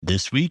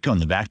This week on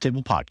the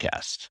Backtable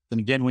Podcast. And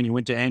again, when you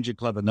went to Angel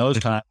Club in those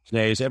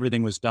days,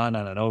 everything was done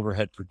on an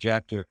overhead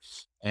projector.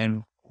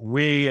 And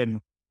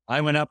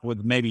I went up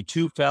with maybe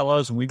two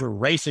fellows, and we were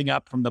racing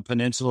up from the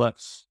peninsula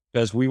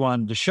because we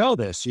wanted to show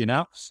this,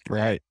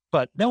 Right.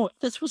 But no,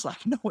 this was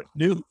like no one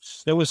knew.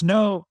 There was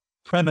no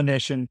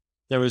premonition.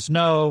 There was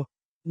no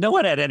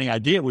one had any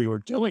idea we were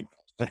doing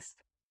this.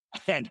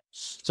 And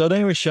so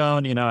they were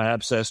shown,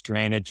 abscess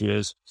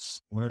drainages,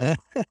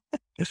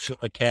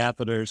 the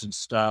catheters and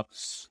stuff.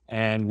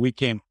 And we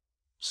came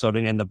sort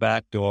of in the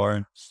back door,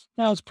 and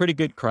it was a pretty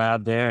good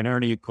crowd there. And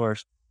Ernie, of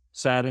course,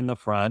 sat in the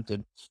front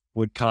and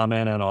would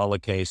comment on all the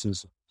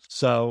cases.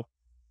 So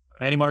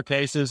any more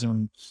cases?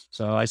 And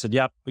so I said,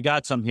 yep, we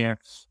got some here.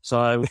 So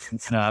I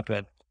went up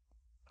and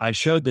I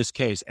showed this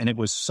case, and it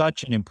was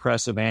such an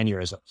impressive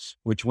aneurysm,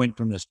 which went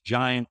from this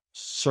giant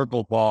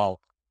circle ball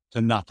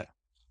to nothing.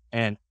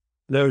 And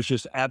there was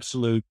just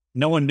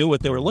no one knew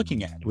what they were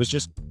looking at. It was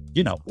just,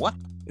 what?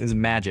 It was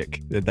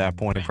magic at that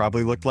point. It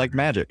probably looked like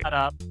magic. Got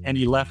up and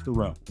he left the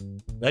room.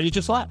 Then he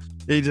just left.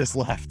 He just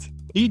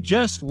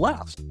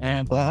left.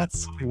 And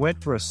we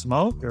went for a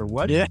smoke or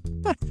what? Yeah.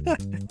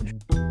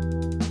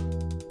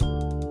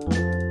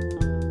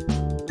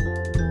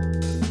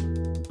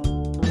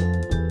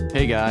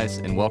 Hey guys,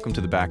 and welcome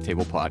to the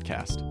Backtable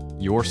Podcast,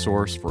 your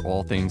source for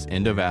all things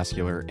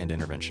endovascular and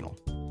interventional.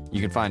 You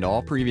can find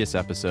all previous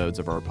episodes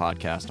of our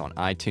podcast on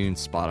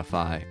iTunes,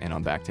 Spotify, and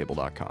on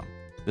backtable.com.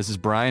 This is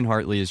Brian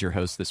Hartley as your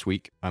host this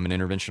week. I'm an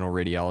interventional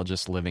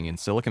radiologist living in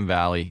Silicon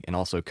Valley and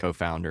also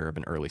co-founder of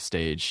an early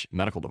stage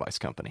medical device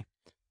company.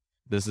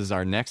 This is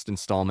our next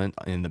installment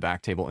in the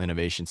Backtable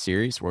Innovation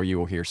Series, where you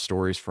will hear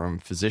stories from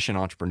physician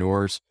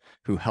entrepreneurs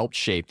who helped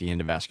shape the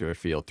endovascular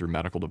field through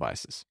medical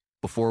devices.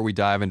 Before we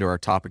dive into our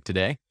topic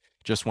today,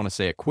 just want to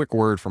say a quick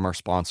word from our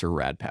sponsor,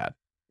 RadPad.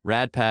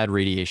 RadPad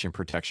radiation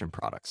protection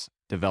products,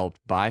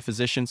 developed by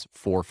physicians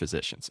for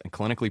physicians and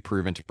clinically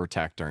proven to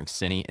protect during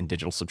cine and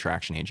digital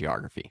subtraction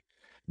angiography.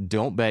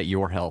 Don't bet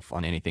your health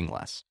on anything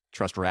less.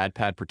 Trust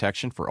RadPad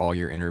protection for all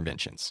your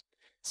interventions.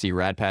 See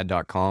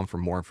radpad.com for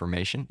more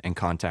information and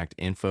contact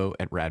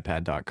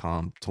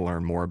info@radpad.com to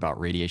learn more about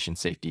radiation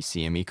safety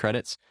CME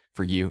credits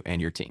for you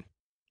and your team.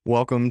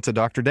 Welcome to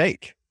Dr.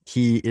 Dake.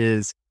 He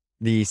is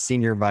the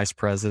Senior Vice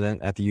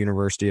President at the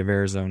University of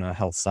Arizona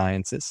Health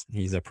Sciences.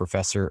 He's a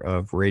professor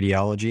of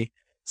radiology,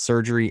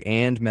 surgery,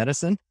 and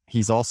medicine.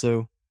 He's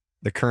also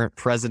the current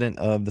president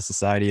of the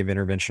Society of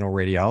Interventional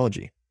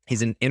Radiology.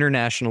 He's an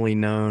internationally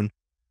known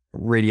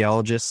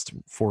radiologist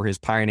for his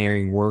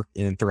pioneering work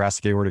in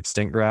thoracic aortic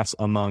stent grafts,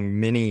 among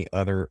many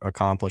other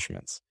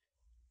accomplishments.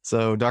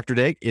 So, Dr.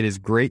 Dake, it is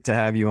great to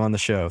have you on the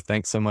show.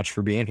 Thanks so much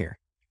for being here.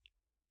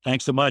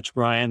 Thanks so much,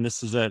 Brian.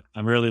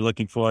 I'm really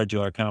looking forward to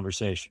our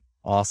conversation.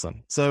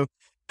 Awesome. So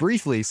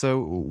briefly,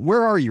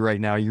 where are you right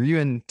now? Are you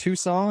in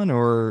Tucson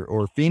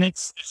or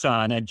Phoenix?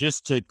 Tucson. And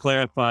just to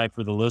clarify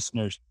for the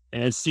listeners,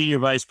 as Senior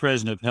Vice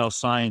President of Health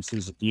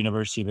Sciences at the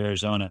University of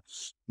Arizona,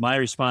 my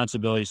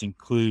responsibilities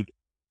include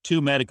 2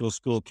 medical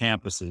school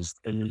campuses.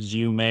 As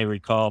you may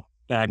recall,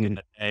 back in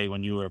the day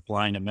when you were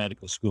applying to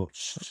medical school,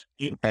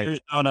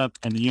 Arizona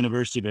and the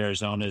University of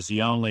Arizona is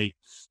the only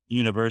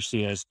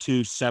university that has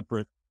 2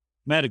 separate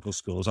medical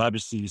schools.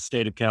 Obviously, the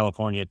state of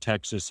California,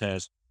 Texas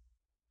has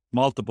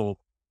multiple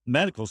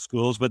medical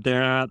schools, but they're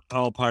not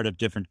all part of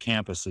different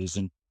campuses.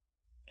 And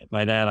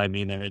by that, I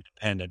mean they're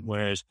independent.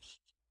 Whereas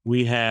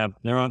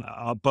they're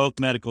on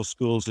both medical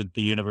schools at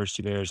the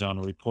University of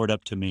Arizona report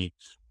up to me.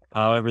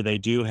 However, they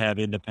do have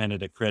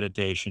independent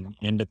accreditation,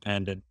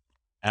 independent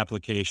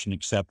application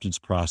acceptance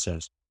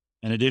process.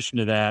 In addition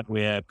to that,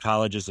 we have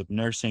colleges of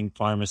nursing,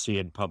 pharmacy,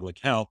 and public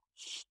health.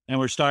 And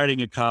we're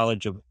starting a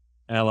college of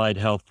allied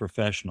health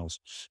professionals.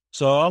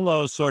 So all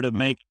those sort of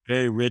make a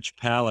very rich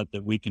palette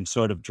that we can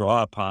sort of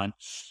draw upon.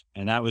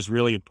 And that was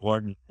really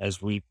important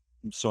as we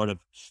sort of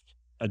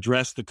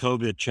address the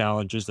COVID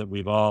challenges that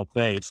we've all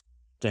faced,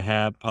 to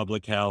have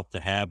public health,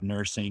 to have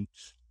nursing,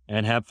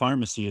 and have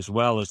pharmacy as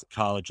well as the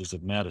colleges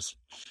of medicine.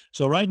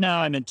 So right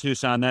now I'm in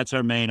Tucson. That's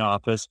our main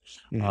office.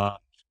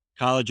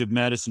 College of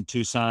Medicine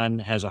Tucson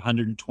has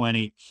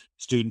 120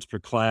 students per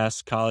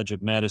class. College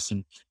of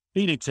Medicine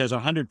Phoenix has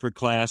 100 per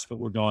class, but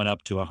we're going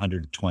up to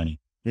 120.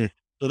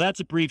 So that's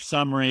a brief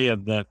summary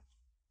of the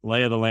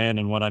lay of the land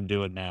and what I'm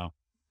doing now.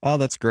 Oh,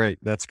 that's great.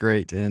 That's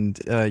great. And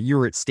you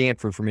were at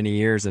Stanford for many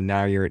years, and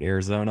now you're at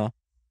Arizona.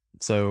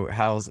 So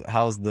how's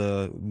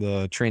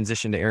the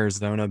transition to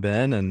Arizona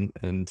been,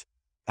 and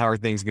how are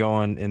things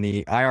going in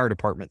the IR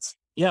departments?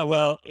 Yeah,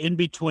 well, in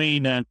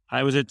between,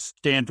 I was at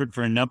Stanford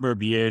for a number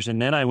of years,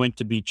 and then I went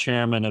to be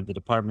chairman of the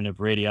Department of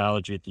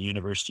Radiology at the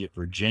University of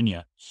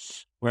Virginia,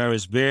 where I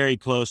was very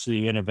close to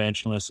the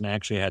interventionalists and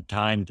actually had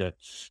time to,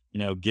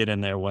 get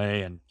in their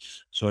way and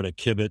sort of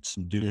kibitz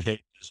and do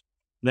cases.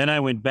 Then I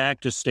went back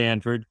to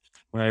Stanford,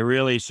 where I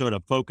really sort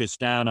of focused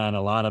down on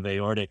a lot of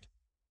aortic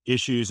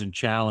issues and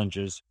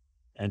challenges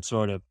and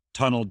sort of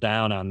tunneled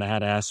down on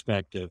that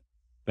aspect of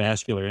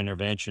vascular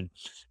intervention.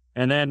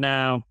 And then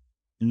now,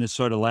 in this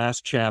sort of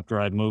last chapter,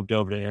 I've moved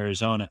over to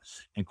Arizona.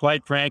 And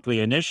quite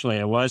frankly, initially,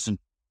 I wasn't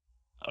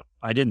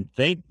I didn't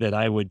think that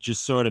I would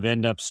just sort of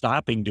end up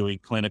stopping doing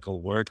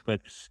clinical work,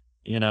 but,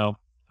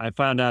 I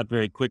found out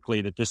very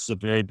quickly that this is a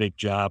very big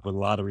job with a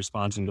lot of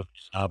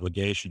responsibilities and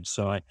obligations.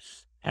 So I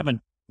haven't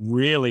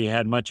really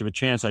had much of a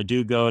chance. I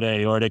do go to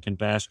aortic and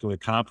vascular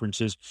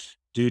conferences,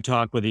 do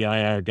talk with the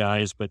IR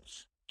guys, but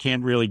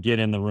can't really get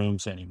in the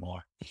rooms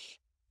anymore.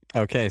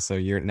 Okay, so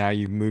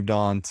you've moved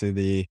on to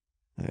the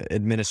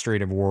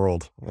administrative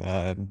world.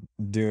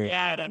 Doing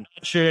Yeah, and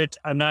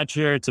I'm not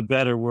sure it's a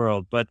better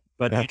world, but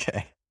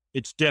okay,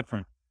 it's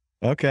different.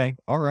 okay,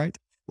 all right.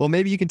 Well,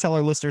 maybe you can tell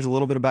our listeners a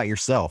little bit about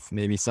yourself.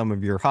 Maybe some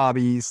of your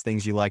hobbies,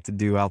 things you like to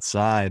do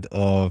outside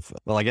of,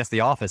 well, I guess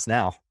the office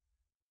now.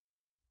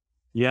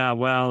 Yeah,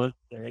 well,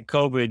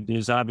 COVID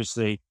is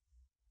obviously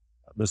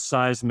the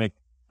seismic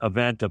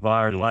event of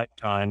our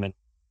lifetime, and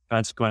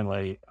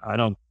consequently, I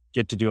don't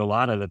get to do a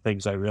lot of the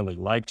things I really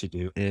like to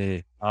do.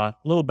 A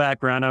little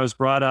background: I was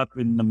brought up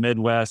in the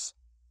Midwest.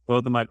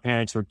 Both of my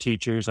parents were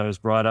teachers. I was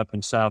brought up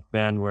in South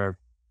Bend, where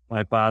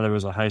my father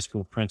was a high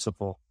school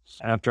principal.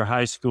 After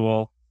high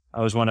school,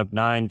 I was one of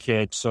 9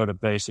 kids, sort of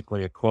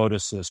basically a quota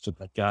system,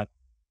 that got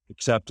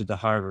accepted to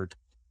Harvard.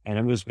 And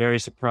it was very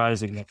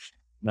surprising that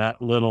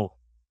that little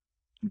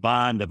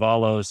bond of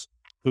all those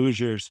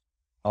Hoosiers,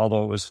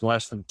 although it was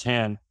less than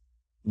 10,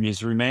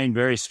 has remained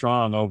very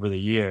strong over the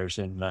years.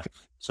 And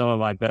some of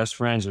my best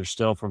friends are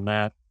still from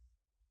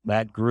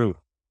that group.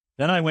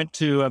 Then I went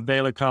to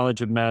Baylor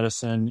College of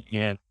Medicine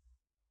in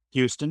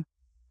Houston.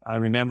 I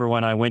remember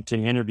when I went to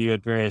interview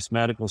at various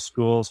medical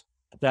schools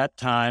at that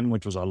time,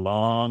 which was a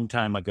long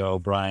time ago,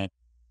 Brian,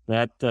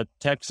 that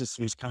Texas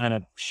was kind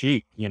of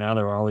chic. There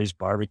were all these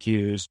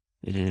barbecues,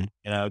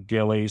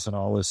 Gillies and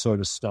all this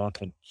sort of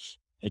stuff. And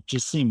it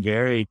just seemed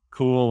very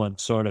cool and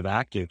sort of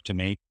active to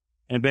me.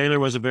 And Baylor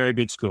was a very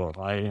good school.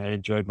 I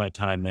enjoyed my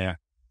time there.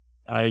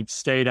 I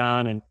stayed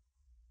on and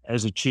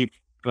as a chief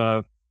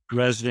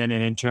resident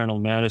in internal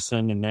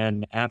medicine. And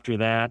then after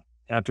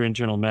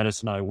internal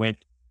medicine, I went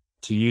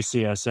to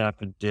UCSF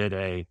and did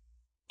a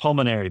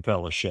pulmonary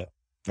fellowship.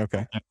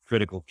 Okay.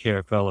 Critical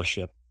care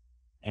fellowship.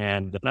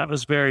 And that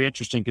was very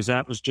interesting because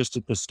that was just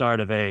at the start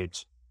of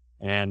AIDS.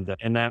 And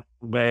in that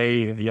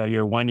way,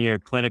 your 1-year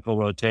clinical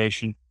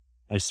rotation,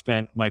 I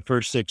spent my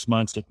first 6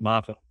 months at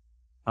Moffitt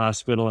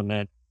Hospital and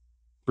then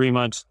 3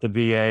 months at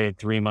the VA and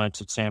 3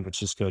 months at San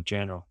Francisco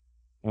General.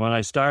 And when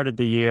I started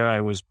the year, I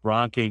was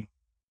bronching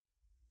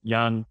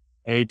young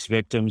AIDS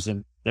victims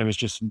and there was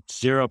just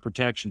zero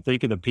protection.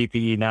 Think of the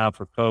PPE now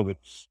for COVID.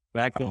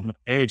 Back then, with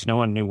AIDS, no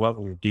one knew what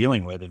we were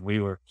dealing with. And we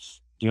were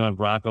doing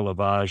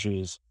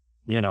broncho-lavages,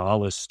 all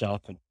this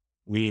stuff. And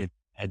we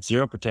had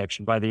zero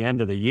protection. By the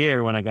end of the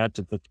year, when I got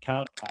to the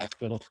Count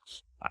Hospital,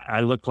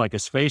 I looked like a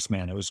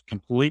spaceman. It was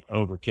complete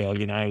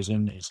overkill. I was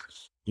in these,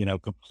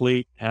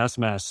 complete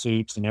hazmat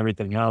suits and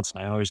everything else.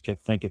 And I always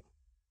kept thinking,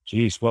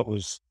 geez, what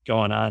was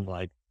going on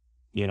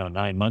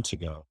 9 months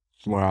ago?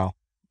 Wow.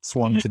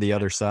 Swung to the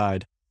other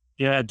side.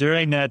 Yeah.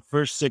 During that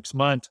first 6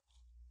 months,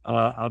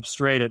 up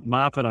straight at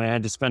Moffitt, I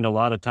had to spend a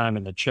lot of time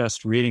in the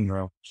chest reading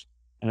room.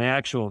 And the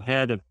actual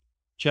head of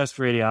chest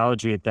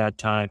radiology at that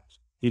time,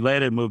 he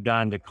later moved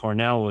on to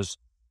Cornell, was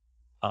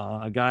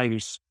a guy who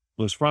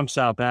was from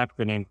South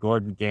Africa named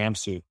Gordon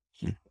Gamsu.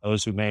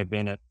 Those who may have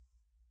been at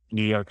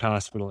New York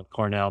Hospital at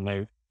Cornell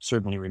may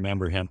certainly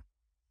remember him.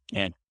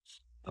 And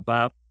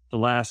about the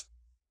last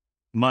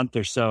month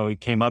or so, he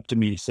came up to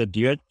me. He said, do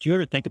you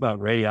ever think about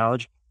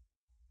radiology?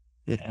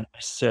 And I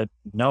said,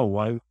 no,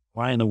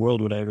 why in the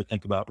world would I ever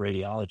think about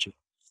radiology?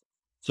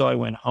 So I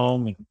went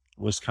home and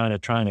was kind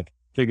of trying to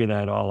figure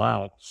that all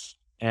out.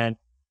 And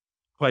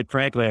quite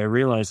frankly, I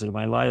realized that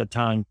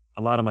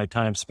a lot of my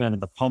time spent in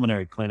the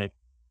pulmonary clinic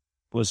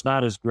was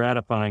not as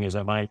gratifying as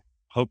I might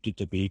hoped it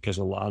to be, because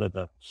a lot of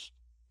the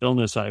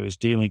illness I was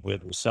dealing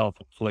with was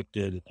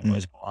self-inflicted. And there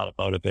wasn't a lot of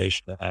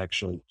motivation to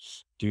actually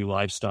do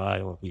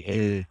lifestyle or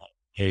behavior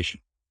modification.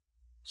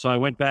 So I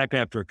went back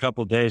after a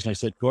couple of days and I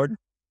said, Gordon,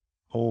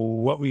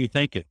 what were you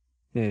thinking?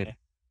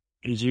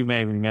 As you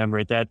may remember,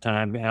 at that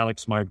time,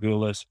 Alex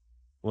Margulis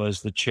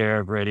was the chair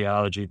of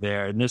radiology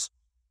there. And this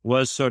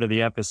was sort of the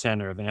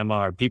epicenter of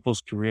MR.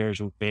 People's careers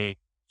would be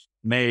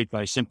made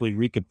by simply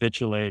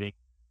recapitulating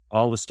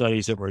all the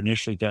studies that were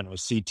initially done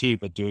with CT,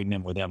 but doing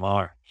them with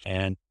MR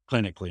and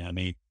clinically. I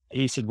mean,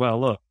 he said, well,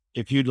 look,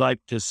 if you'd like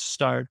to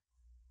start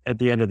at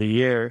the end of the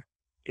year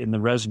in the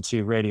residency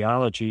of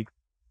radiology,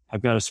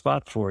 I've got a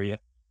spot for you.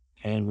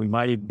 And we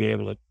might even be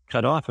able to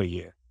cut off a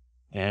year.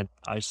 And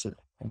I said,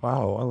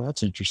 wow, well,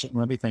 that's interesting.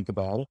 Let me think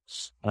about it.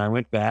 And I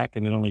went back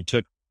and it only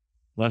took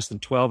less than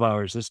 12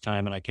 hours this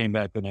time. And I came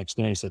back the next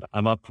day and said,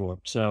 I'm up for it.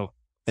 So.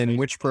 And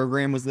which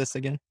program was this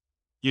again?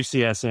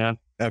 UCSF.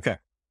 Okay.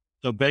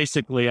 So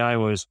basically I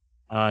was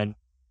on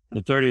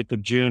the 30th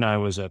of June, I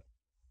was a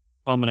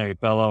pulmonary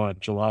fellow. On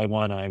July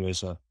 1, I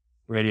was a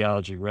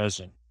radiology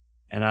resident.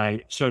 And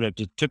I sort of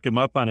took him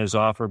up on his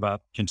offer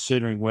about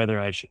considering whether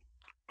I should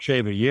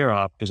shave a year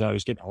off because I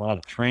was getting a lot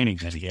of training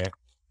that year.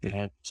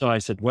 And so I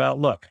said, well,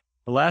 look,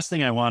 the last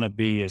thing I want to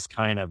be is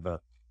kind of a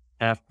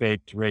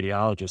half-baked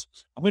radiologist.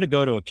 I'm going to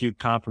go to a few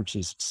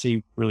conferences,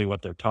 see really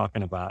what they're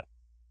talking about.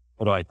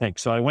 what do I think?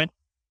 So I went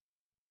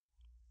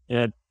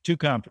at 2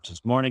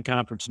 conferences, morning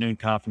conference, noon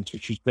conference,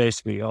 which is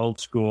basically old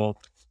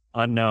school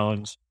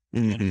unknowns,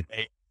 and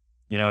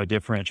a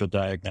differential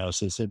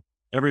diagnosis. And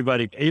every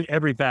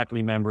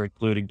faculty member,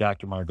 including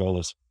Dr.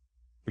 Margolis,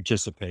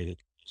 participated.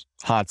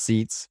 Hot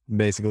seats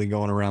basically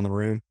going around the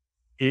room.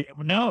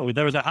 No,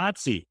 there was a hot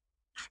seat,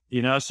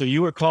 so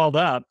you were called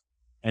up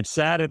and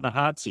sat in the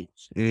hot seat.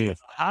 The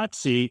hot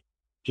seat,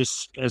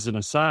 just as an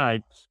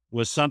aside,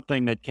 was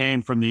something that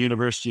came from the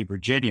University of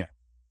Virginia,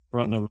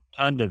 from the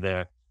rotunda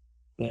there.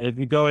 If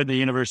you go in the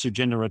University of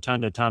Virginia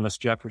rotunda, Thomas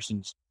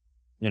Jefferson's,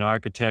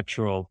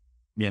 architectural,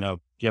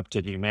 gift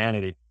to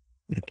humanity.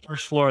 The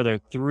first floor, there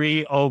are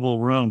 3 oval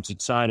rooms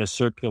inside a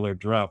circular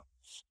drum.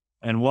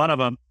 And one of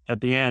them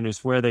at the end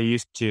is where they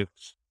used to,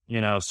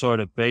 sort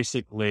of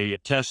basically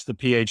test the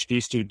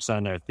PhD students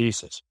on their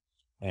thesis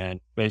and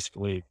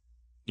basically,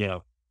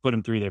 put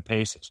them through their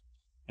paces.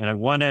 And at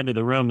one end of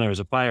the room, there was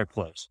a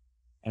fireplace.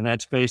 And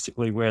that's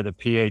basically where the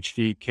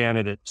PhD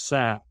candidate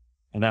sat.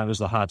 And that was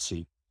the hot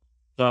seat.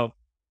 So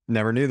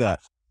never knew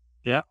that.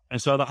 Yeah.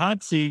 And so the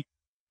hot seat,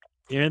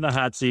 you're in the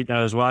hot seat, and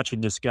I was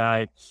watching this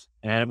guy,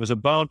 and it was a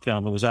bone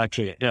film. It was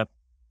actually a hip.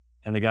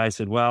 And the guy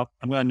said, well,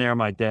 I'm going to narrow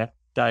my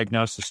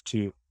diagnosis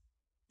to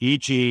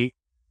EG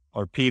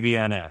or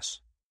PVNS.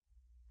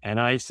 And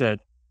I said,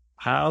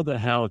 how the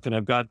hell can I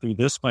have got through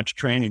this much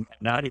training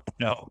and not even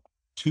know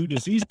 2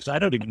 diseases? I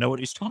don't even know what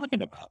he's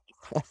talking about.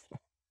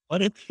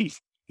 What is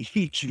these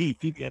EG,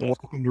 PVNS?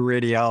 Welcome to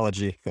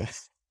radiology.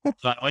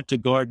 So I went to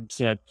Gordon and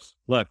said,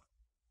 look,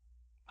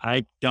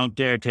 I don't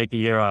dare take a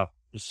year off.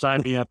 Just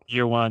sign me up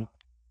year 1.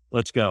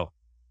 Let's go.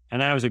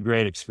 And that was a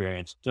great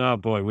experience. Oh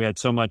boy, we had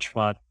so much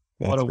fun.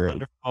 What a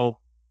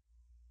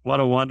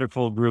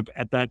wonderful group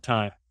at that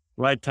time.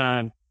 Right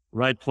time,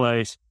 right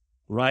place,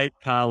 right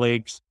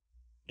colleagues.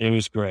 It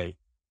was great.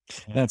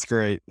 That's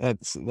great.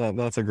 That's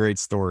a great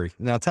story.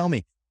 Now tell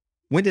me,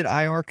 when did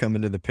IR come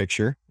into the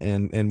picture,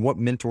 and what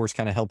mentors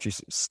kind of helped you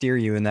steer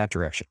you in that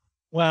direction?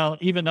 Well,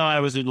 even though I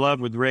was in love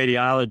with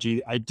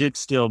radiology, I did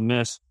still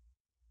miss,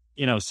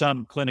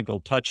 some clinical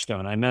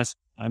touchstone. I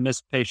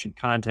missed patient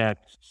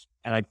contact,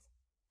 and I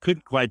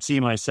couldn't quite see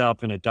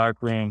myself in a dark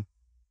room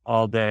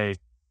all day,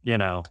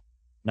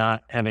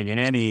 not having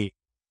any,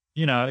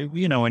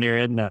 when you're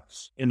in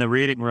the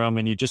reading room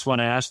and you just want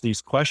to ask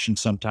these questions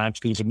sometimes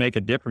because it make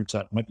a difference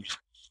on what you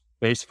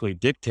basically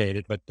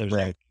dictated, but there's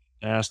right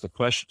to ask the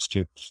questions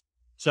to.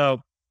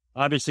 So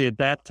obviously at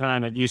that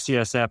time at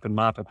UCSF and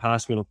Moffitt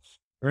Hospital,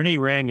 Ernie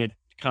Ring had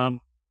come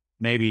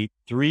maybe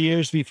 2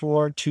 years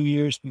before,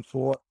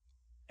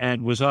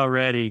 and was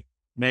already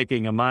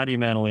making a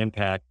monumental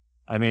impact.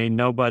 I mean,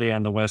 nobody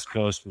on the West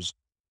Coast was,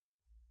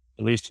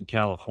 at least in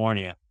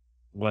California,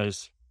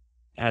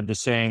 had the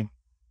same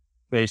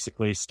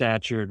basically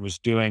stature and was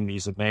doing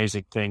these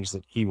amazing things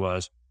that he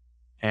was.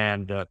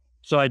 And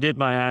so I did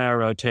my IR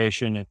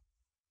rotation, and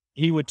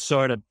he would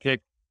sort of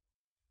pick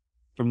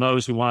from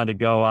those who wanted to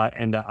go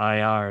into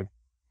IR.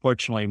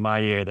 Fortunately, my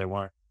year, there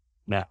weren't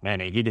that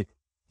many.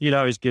 He'd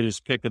always get his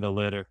pick of the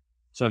litter.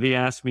 So he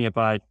asked me if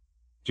I'd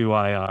do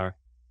IR,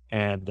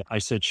 and I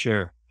said,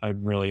 sure,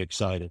 I'm really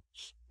excited.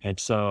 And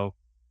so,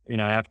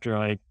 after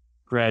I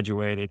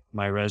graduated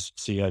my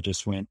residency, I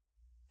just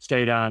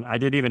stayed on. I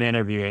didn't even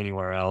interview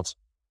anywhere else,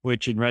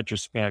 which in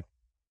retrospect,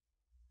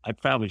 I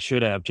probably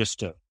should have, just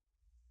to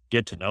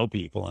get to know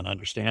people and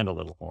understand a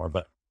little more.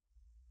 But,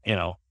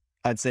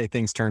 I'd say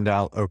things turned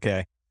out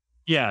okay.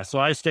 Yeah. So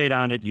I stayed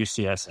on at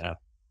UCSF,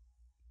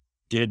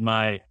 did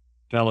my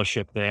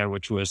fellowship there,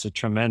 which was a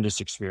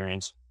tremendous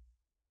experience.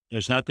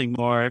 There's nothing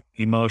more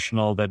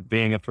emotional than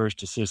being a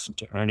first assistant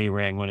to Ernie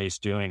Ring when he's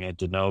doing a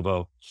de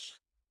novo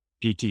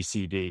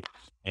PTCD,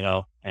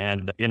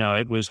 and,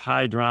 it was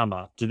high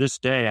drama. To this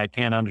day, I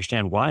can't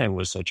understand why it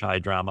was such high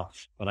drama,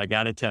 but I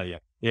got to tell you,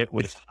 it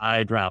was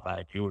high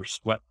drama. You were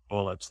sweating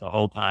bullets the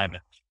whole time.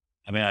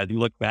 I mean, I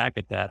look back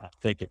at that, I'm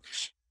thinking,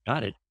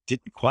 God, it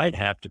didn't quite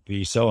have to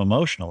be so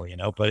emotional,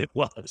 but it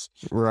was.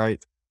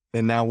 Right.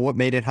 And now what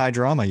made it high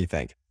drama, you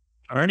think?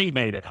 Ernie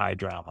made it high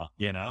drama,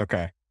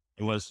 Okay.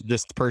 It was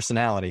just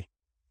personality.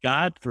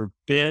 God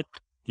forbid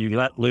you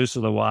let loose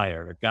of the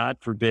wire, or God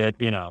forbid,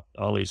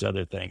 all these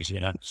other things,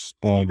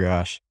 Oh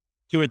gosh.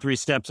 2 or 3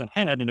 steps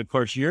ahead. And of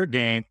course, your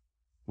game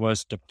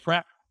was to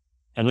prep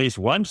at least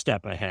 1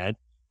 step ahead.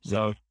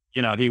 So,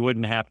 he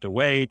wouldn't have to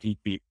wait.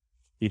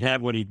 He'd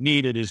have what he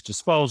needed at his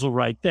disposal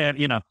right there,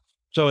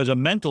 So it's a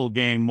mental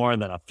game more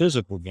than a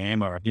physical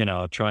game, or, you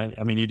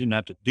didn't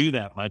have to do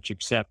that much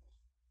except,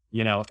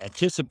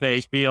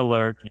 anticipate, be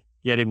alert,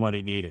 get him what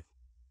he needed.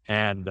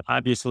 And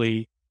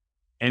obviously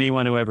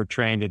anyone who ever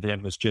trained with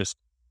him was just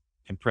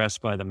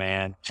impressed by the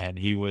man. And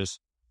he was,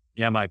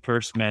 my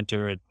first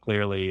mentor, and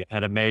clearly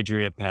had a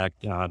major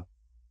impact on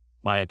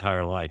my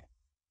entire life.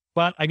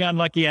 But I got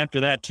lucky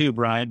after that too,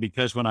 Brian,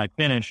 because when I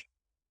finished,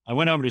 I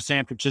went over to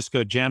San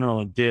Francisco General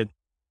and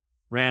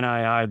ran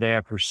IR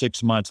there for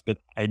 6 months, but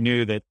I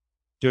knew that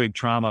doing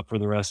trauma for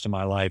the rest of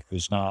my life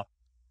was not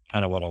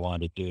kind of what I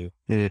wanted to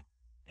do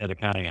at a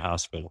county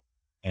hospital.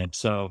 And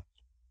so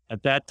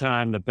at that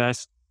time, the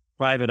best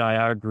private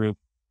IR group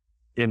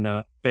in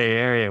the Bay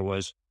Area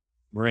was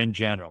Marin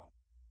General.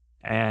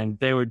 And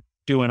they were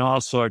doing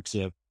all sorts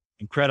of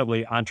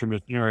incredibly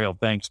entrepreneurial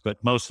things,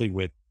 but mostly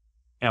with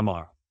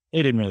MR.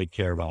 They didn't really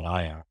care about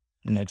IR.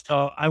 And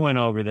so I went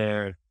over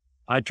there.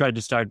 I tried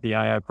to start the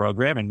IR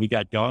program and we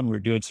got going. We were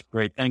doing some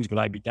great things, but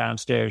I'd be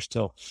downstairs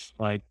till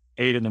like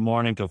 8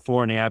 a.m. till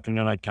 4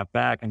 p.m. I'd come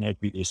back and there'd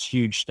be this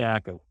huge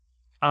stack of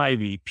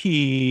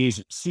IVPs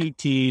and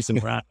CTs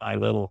and around my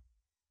little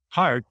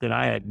heart that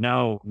I had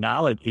no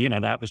knowledge,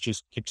 that was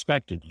just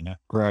expected,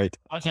 Right.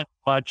 There wasn't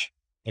much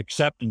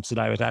acceptance that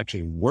I was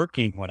actually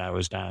working when I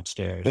was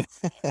downstairs.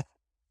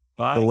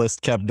 But The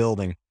list kept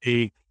building.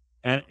 I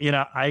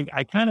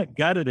kind of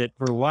gutted it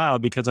for a while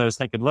because I was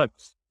thinking, look,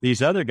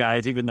 these other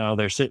guys, even though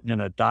they're sitting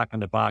in a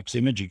dock-in-the-box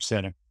imaging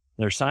center,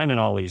 they're signing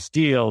all these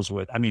deals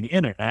with,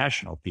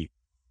 international people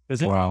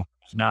because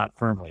it's not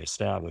firmly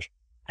established.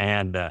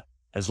 And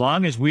as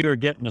long as we were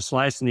getting a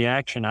slice of the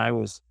action, I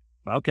was,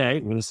 okay,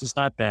 well, this is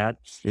not bad.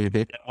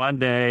 Mm-hmm. One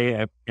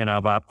day,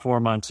 about 4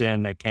 months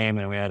in, they came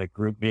and we had a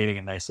group meeting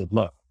and they said,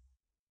 look,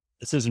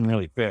 this isn't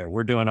really fair.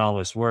 We're doing all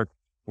this work.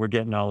 We're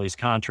getting all these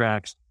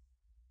contracts.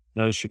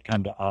 Those should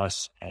come to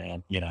us.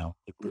 And, the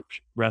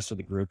rest of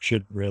the group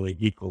should really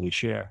equally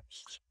share.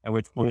 At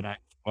which point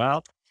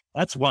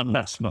that's one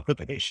less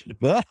motivation.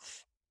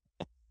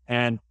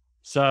 And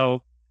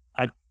so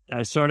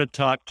I sort of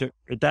talked to,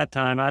 at that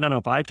time, I don't know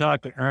if I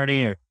talked to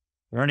Ernie or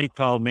Ernie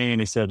called me and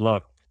he said,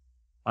 look,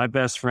 my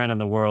best friend in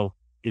the world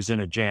is in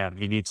a jam.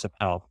 He needs some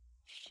help.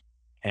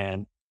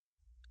 And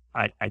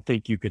I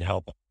think you could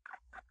help him.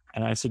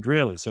 And I said,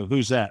 really? So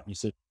who's that? And he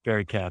said,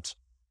 Barry Katz.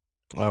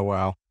 Oh,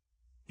 wow.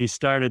 He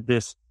started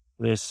this,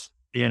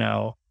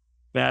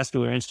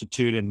 vascular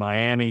institute in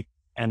Miami.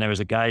 And there was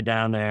a guy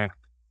down there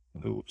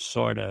who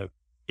sort of,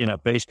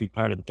 basically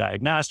part of the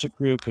diagnostic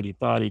group, but he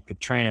thought he could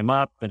train him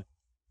up. And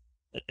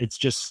it's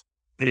just,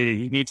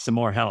 he needs some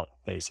more help,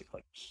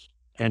 basically.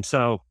 And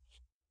so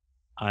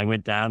I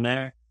went down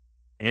there,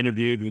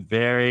 interviewed with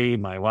Barry,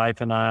 my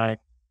wife and I,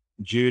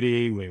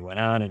 Judy. We went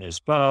out in his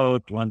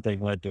boat. One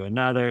thing led to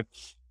another.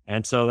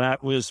 And so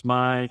that was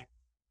my,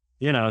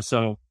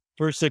 so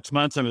first 6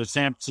 months, I was at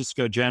San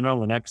Francisco General.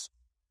 The next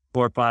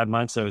 4 or 5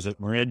 months, I was at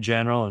Marin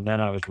General. And then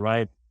I was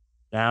right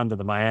down to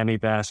the Miami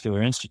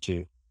Vascular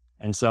Institute.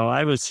 And so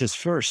I was his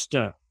first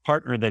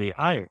partner that he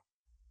hired.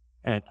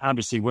 And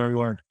obviously we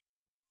weren't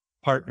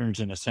partners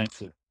in a sense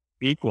of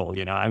equal.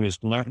 I was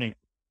learning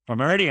from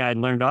Ernie. I'd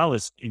learned all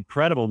this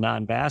incredible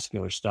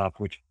non-vascular stuff,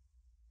 which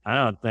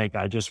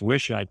I just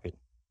wish I'd been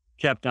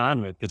kept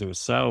on with because it was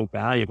so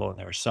valuable. And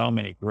there were so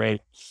many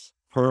great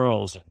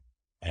pearls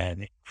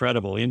and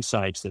incredible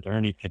insights that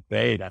Ernie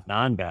conveyed on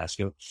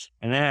non-vascular.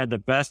 And they had the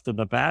best of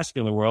the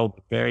vascular world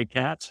with Barry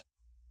Katz.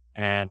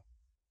 And,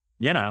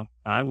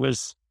 I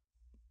was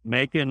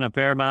making a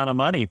fair amount of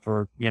money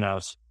for,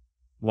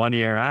 1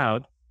 year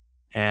out.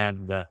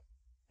 And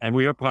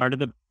we were part of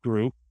the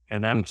group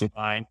and that was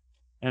fine.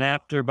 And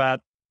after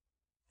about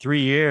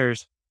 3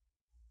 years,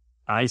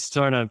 I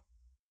sort of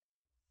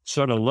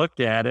looked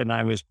at it and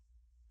I was,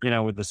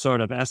 with the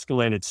sort of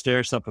escalated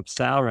stair step of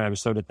salary, I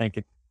was sort of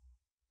thinking,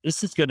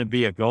 this is going to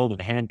be a golden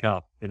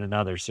handcuff in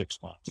another 6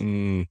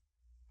 months.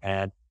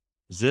 And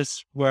is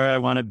this where I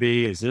want to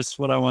be? Is this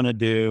what I want to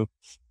do?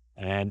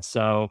 And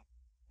so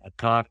I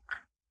talked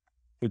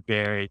with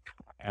Barry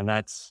and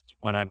that's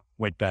when I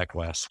went back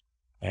west.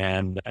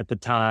 And at the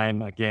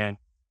time, again,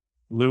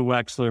 Lou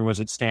Wexler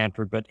was at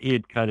Stanford, but he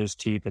had cut his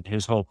teeth and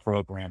his whole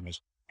program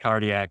was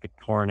cardiac and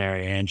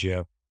coronary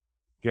angio.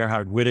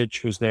 Gerhard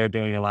Wittich was there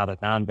doing a lot of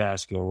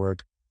non-vascular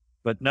work,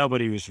 but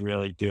nobody was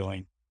really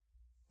doing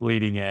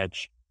bleeding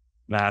edge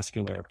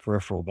vascular,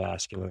 peripheral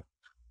vascular.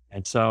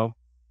 And so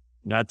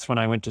that's when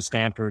I went to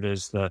Stanford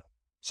as the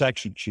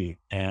section chief.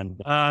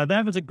 And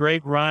that was a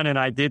great run. And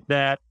I did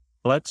that.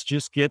 Let's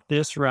just get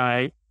this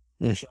right.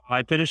 So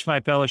I finished my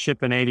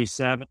fellowship in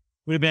 87.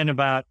 Would have been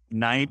about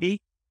 90.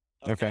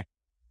 Okay.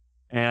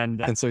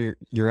 And so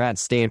you're at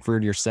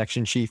Stanford, you're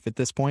section chief at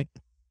this point?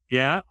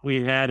 Yeah,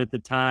 we had at the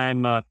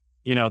time,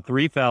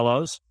 3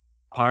 fellows.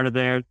 Part of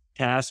their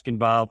task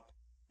involved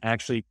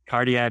actually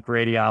cardiac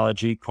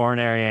radiology,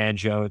 coronary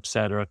angio, et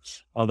cetera.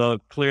 Although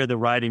clear the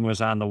writing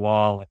was on the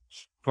wall,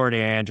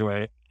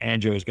 coronary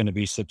angio is going to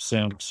be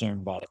subsumed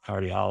by the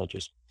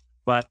cardiologist.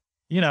 But,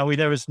 we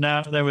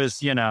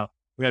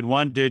had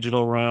one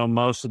digital room.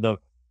 Most of the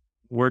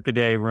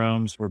workaday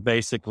rooms were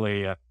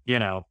basically,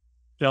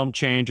 film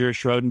changer,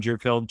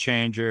 Schrodinger film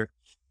changer.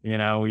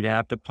 We'd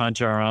have to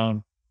punch our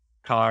own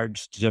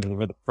cards for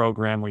the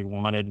program we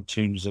wanted in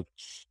terms of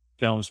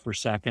films per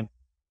second,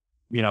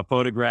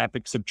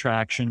 photographic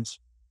subtractions.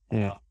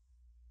 Yeah.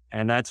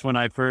 And that's when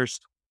I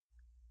first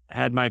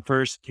had my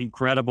first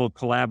incredible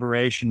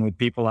collaboration with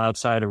people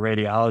outside of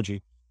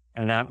radiology.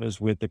 And that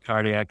was with the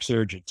cardiac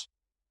surgeons.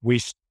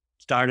 We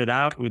started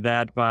out with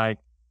that by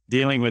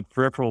dealing with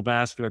peripheral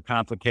vascular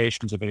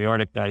complications of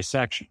aortic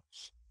dissection.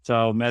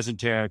 So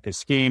mesenteric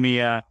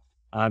ischemia,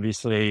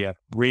 obviously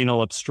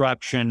renal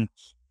obstruction,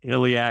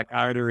 iliac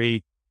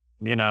artery,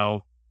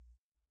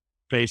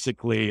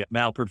 basically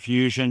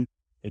malperfusion,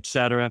 et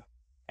cetera.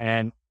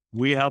 And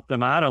we helped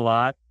them out a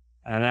lot,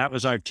 and that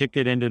was our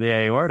ticket into the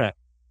aorta.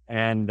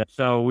 And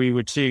so we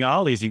would see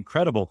all these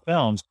incredible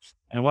films.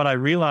 And what I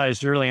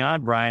realized early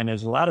on, Brian,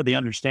 is a lot of the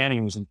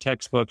understanding was in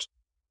textbooks,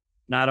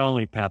 not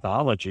only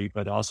pathology,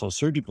 but also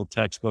surgical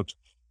textbooks,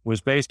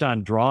 was based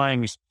on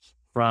drawings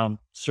from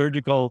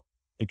surgical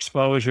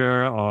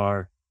exposure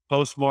or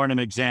postmortem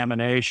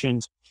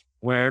examinations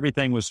where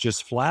everything was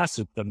just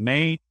flaccid. The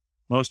main,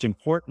 most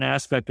important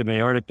aspect of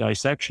aortic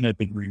dissection had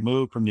been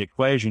removed from the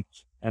equation,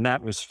 and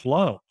that was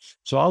flow.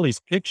 So all these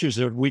pictures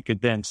that we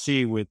could then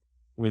see with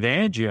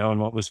angio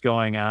and what was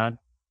going on,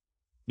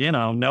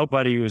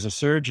 nobody who was a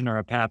surgeon or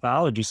a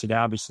pathologist had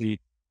obviously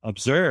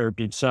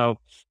observed. And so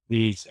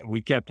we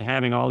kept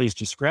having all these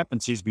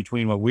discrepancies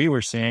between what we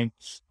were seeing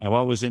and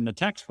what was in the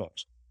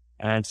textbooks.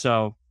 And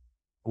so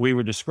we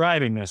were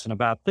describing this. And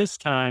about this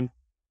time,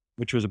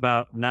 which was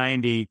about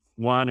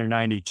 91 or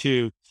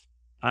 92,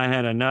 I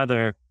had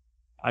another,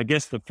 I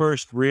guess the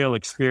first real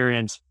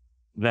experience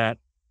that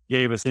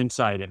gave us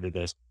insight into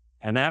this.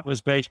 And that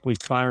was basically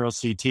spiral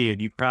CT.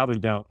 And you probably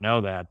don't know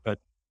that, but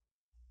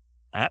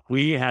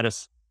we had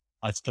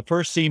the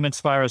first Siemens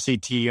spiral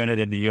CT unit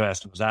in the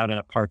U.S. It was out in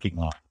a parking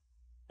lot.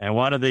 And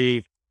one of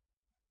the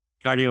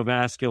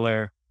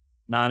cardiovascular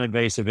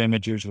non-invasive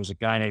imagers was a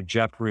guy named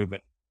Jeff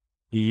Rubin.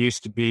 He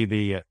used to be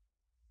the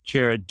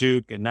chair at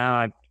Duke, and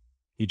now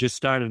he just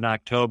started in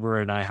October,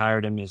 and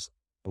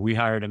we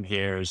hired him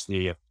here as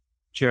the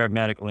chair of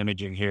medical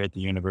imaging here at the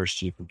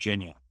University of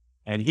Virginia.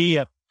 And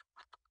he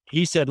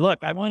said, look,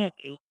 I want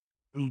to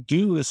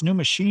do this new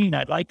machine.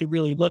 I'd like to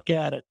really look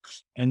at it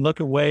and look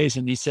at ways.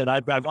 And he said, I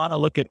want to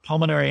look at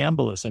pulmonary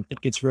embolus. I think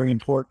it's very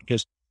important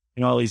because,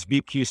 all these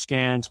VQ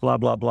scans, blah,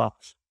 blah, blah.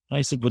 And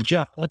I said, well,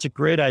 Jeff, that's a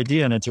great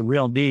idea and it's a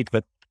real need,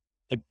 but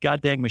the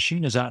goddamn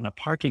machine is out in a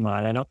parking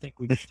lot. I don't think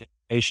we can take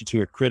patients who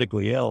are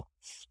critically ill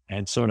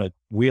and sort of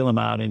wheel them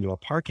out into a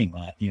parking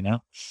lot,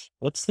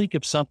 Let's think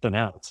of something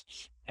else.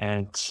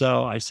 And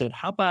so I said,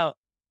 how about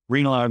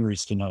renal artery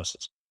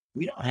stenosis?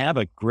 We don't have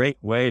a great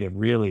way to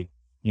really,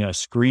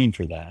 screen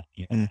for that.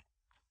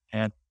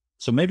 And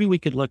so maybe we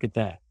could look at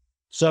that.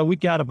 So we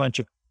got a bunch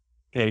of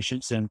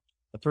patients, and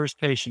the first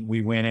patient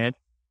we went in,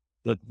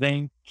 the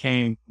thing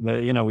came,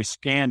 we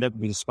scanned it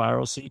with a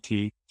spiral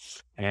CT,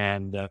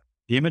 and the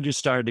images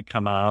started to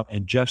come out,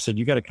 and Jeff said,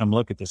 you got to come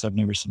look at this. I've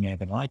never seen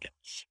anything like it.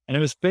 And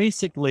it was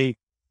basically,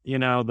 these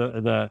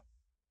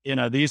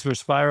were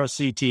spiral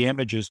CT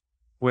images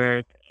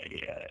where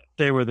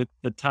they were the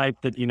type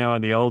that,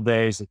 in the old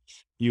days,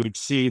 you would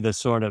see the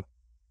sort of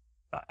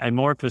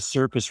amorphous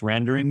surface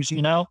renderings,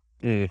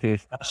 Mm-hmm.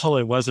 So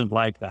it wasn't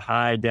like the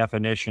high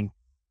definition,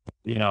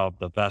 of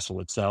the vessel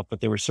itself, but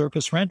they were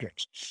surface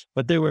renderings,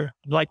 but they were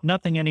like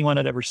nothing anyone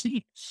had ever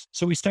seen.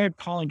 So we started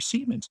calling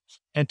Siemens.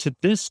 And to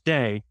this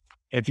day,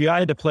 if you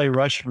had to play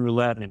Russian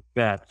roulette and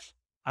bet,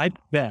 I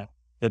bet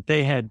that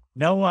they had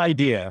no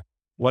idea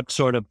what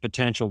sort of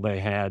potential they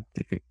had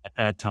at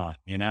that time,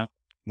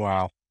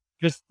 Wow.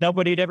 Because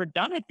nobody had ever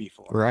done it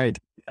before. Right.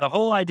 The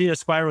whole idea of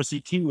spiral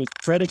CT was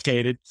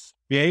predicated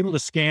be able to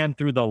scan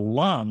through the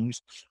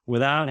lungs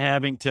without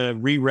having to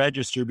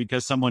re-register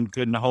because someone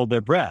couldn't hold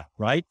their breath,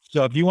 right?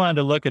 So if you wanted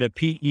to look at a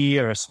PE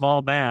or a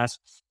small mass,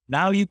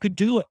 now you could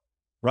do it,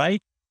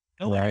 right?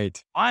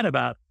 Right. What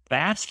about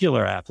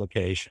vascular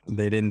application?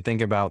 They didn't think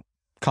about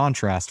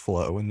contrast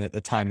flow, and that the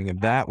timing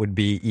of that would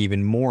be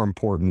even more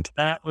important.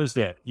 That was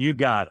it. You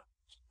got it.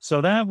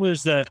 So that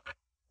was a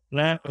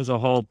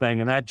whole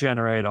thing, and that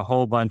generated a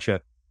whole bunch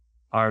of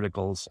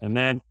articles. And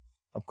then,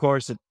 of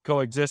course, it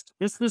coexisted.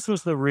 This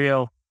was the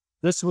real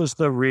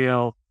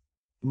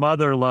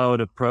mother lode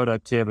of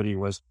productivity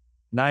was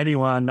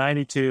 91,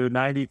 92,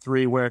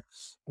 93, where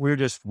we were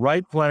just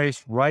right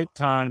place, right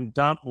time,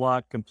 dump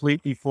luck,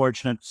 completely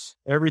fortunate.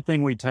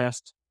 Everything we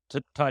touch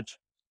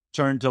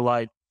turned to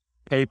like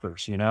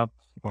papers, Wow.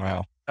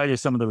 I'll tell you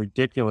some of the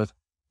ridiculous,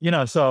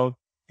 so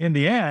in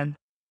the end,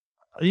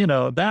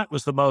 that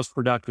was the most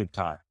productive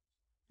time.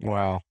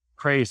 Wow.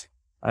 Crazy.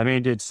 I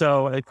mean,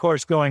 so of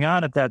course, going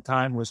on at that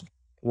time was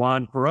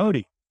Juan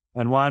Perotti.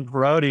 And Juan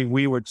Perotti,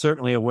 we were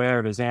certainly aware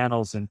of his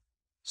Annals in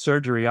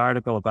Surgery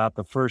article about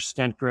the first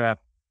stent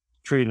graft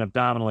treating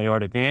abdominal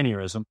aortic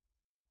aneurysm.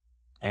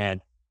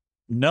 And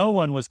no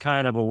one was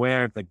kind of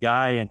aware of the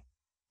guy in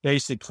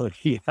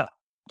basically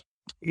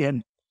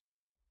in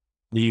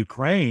the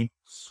Ukraine.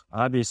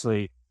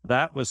 Obviously,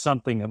 that was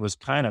something that was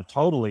kind of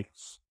totally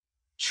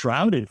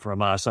shrouded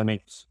from us. I mean,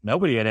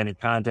 nobody had any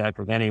contact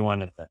with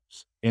anyone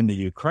in the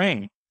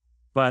Ukraine,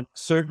 but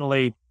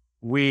certainly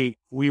we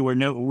knew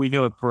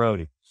of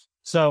Perotti.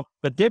 So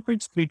the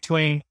difference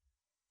between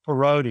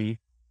Perotti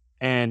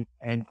and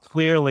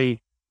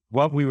clearly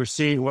what we were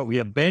seeing, what we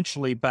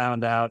eventually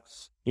found out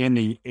in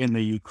the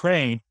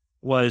Ukraine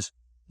was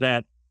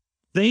that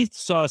they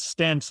saw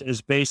stents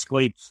as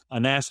basically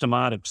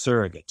anastomotic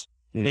surrogates.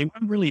 They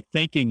weren't really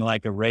thinking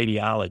like a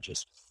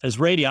radiologist. As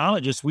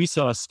radiologists, we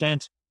saw a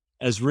stent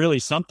as really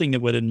something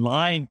that would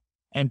align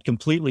and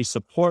completely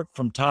support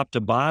from top to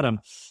bottom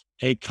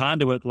a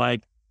conduit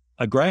like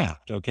a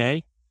graft,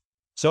 okay?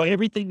 So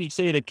everything they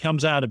say that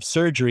comes out of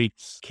surgery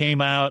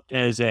came out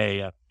as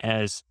the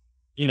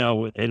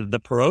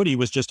Parodi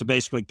was just a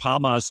basically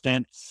Palmaz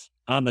stent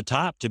on the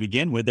top to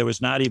begin with. There was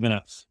not even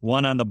a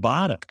one on the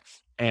bottom.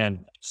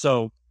 And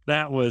so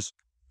that was,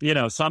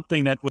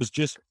 something that was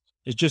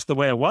it's just the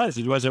way it was.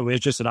 It was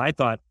just that I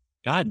thought,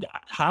 God,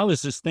 how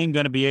is this thing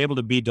going to be able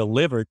to be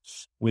delivered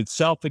with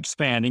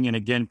self-expanding? And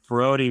again,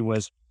 Parodi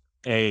was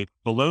a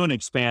balloon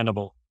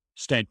expandable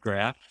stent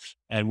graft.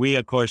 And we,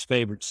 of course,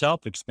 favored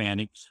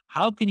self-expanding.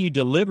 How can you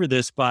deliver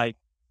this by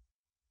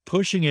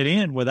pushing it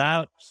in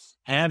without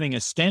having a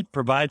stent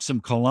provide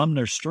some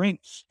columnar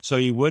strength so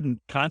you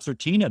wouldn't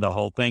concertina the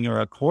whole thing or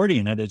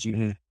accordion it as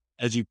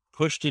you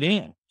pushed it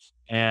in?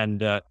 And,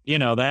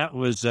 that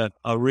was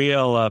a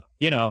real,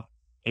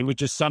 it was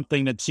just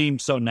something that seemed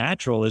so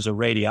natural as a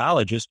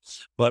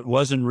radiologist, but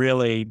wasn't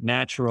really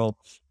natural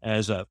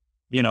as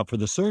for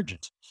the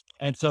surgeons.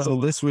 And so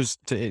this was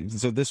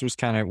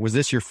was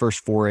this your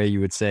first foray,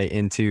 you would say,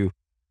 into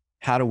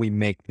how do we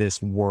make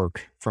this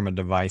work from a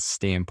device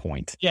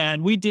standpoint? Yeah.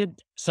 And we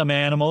did some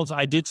animals.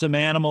 I did some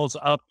animals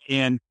up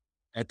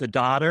at the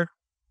Dodder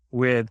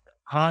with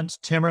Hans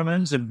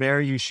Timmermans and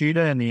Barry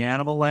Yoshida in the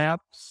animal lab.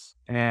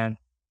 And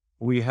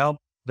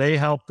they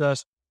helped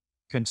us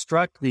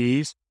construct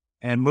these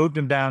and moved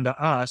them down to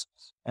us.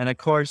 And of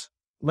course,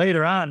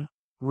 later on,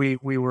 we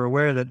were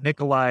aware that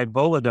Nikolai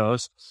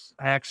Volodos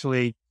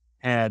actually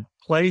had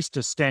placed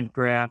a stent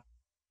graft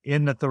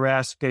in the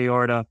thoracic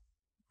aorta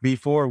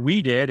before we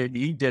did. And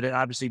he did it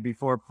obviously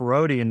before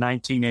Parodi in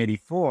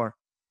 1984.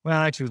 Well,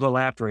 actually, it was a little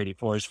after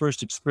 84. His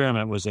first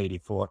experiment was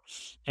 84.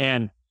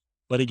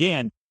 But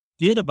again,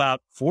 did about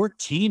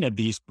 14 of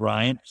these,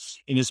 Brian.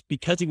 And it's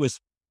because he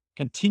was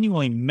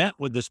continually met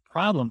with this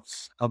problem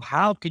of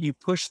how can you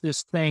push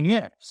this thing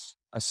in?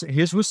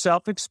 His was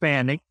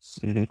self-expanding,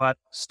 but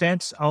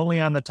stents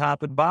only on the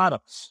top and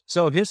bottom.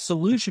 So his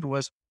solution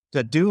was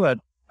to do a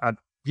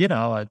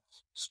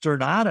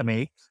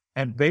sternotomy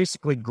and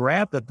basically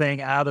grab the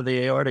thing out of the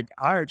aortic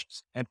arch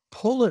and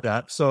pull it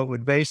up so it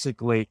would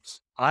basically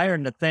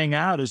iron the thing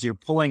out as you're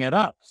pulling it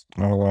up.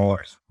 Oh, well.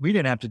 We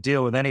didn't have to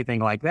deal with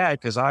anything like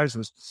that because ours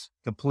was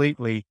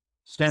completely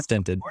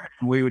stented.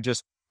 We would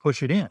just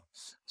push it in.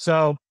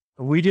 So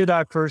we did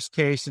our first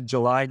case in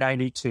July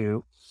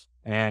 92,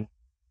 and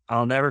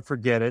I'll never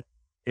forget it.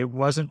 It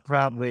wasn't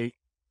probably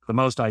the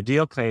most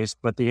ideal case,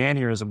 but the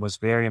aneurysm was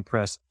very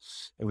impressive.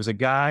 It was a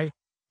guy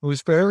who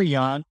was fairly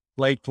young,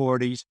 late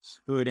 40s,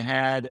 who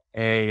had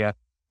a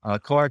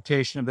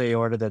coarctation of the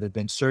aorta that had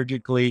been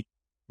surgically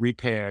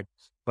repaired,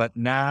 but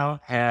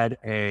now had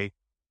a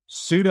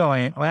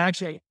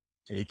actually,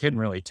 you couldn't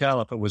really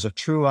tell if it was a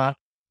true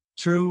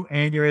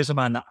aneurysm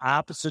on the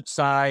opposite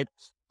side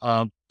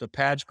of the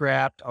patch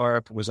graft or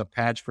if it was a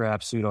patch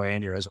graft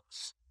pseudoaneurysm.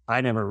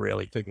 I never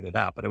really figured it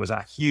out, but it was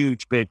a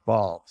huge, big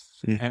ball.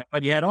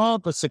 But you had all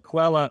the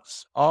sequela,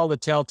 all the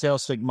telltale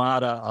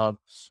stigmata of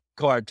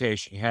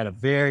coarctation. You had a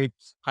very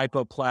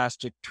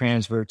hypoplastic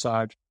transverse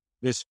arch,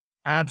 this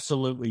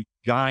absolutely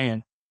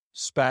giant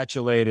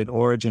spatulated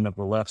origin of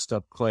the left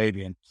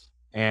subclavian.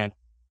 And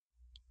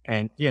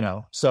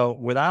so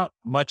without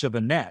much of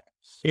a net.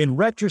 In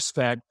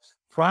retrospect,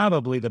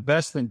 probably the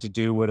best thing to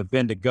do would have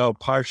been to go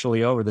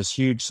partially over this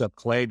huge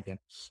subclavian.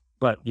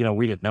 But,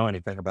 we didn't know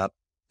anything about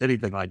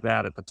anything like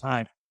that at the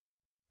time.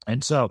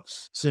 And so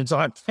since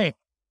our thing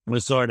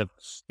was sort of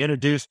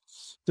introduced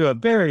through a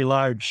very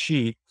large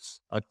sheet,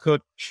 a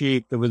Cook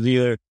sheet that was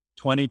either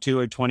 22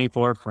 or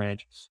 24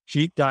 French,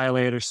 sheet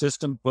dilator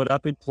system put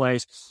up in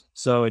place.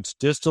 So its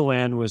distal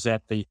end was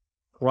at the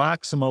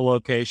proximal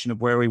location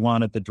of where we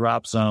wanted the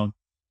drop zone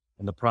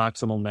and the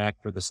proximal neck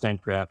for the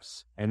stent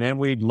graft. And then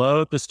we'd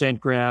load the stent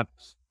graft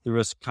through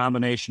a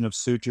combination of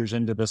sutures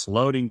into this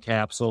loading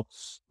capsule,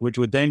 which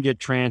would then get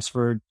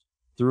transferred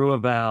through a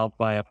valve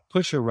by a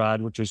pusher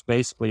rod, which was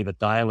basically the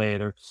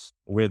dilator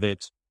with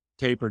its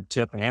tapered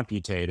tip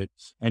amputated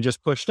and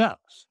just pushed up.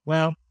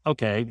 Well,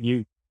 okay,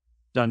 you've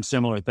done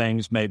similar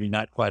things, maybe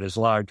not quite as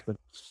large, but,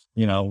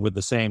 with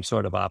the same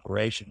sort of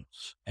operation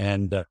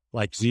and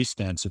like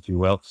Z-stents, if you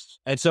will.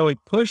 And so we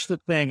pushed the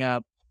thing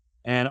up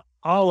and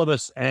all of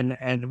us,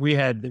 and we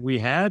had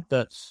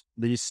the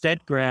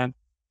stent graft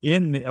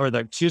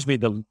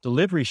the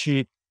delivery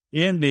sheet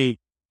in the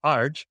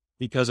arch,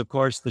 because of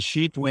course the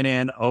sheath went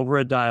in over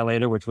a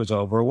dilator, which was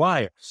over a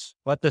wire,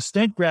 but the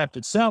stent graft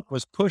itself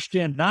was pushed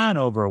in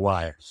non-over a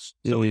wire.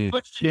 So we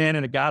pushed it in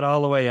and it got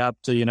all the way up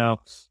to,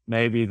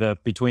 maybe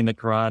between the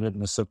carotid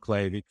and the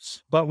subclavian,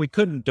 but we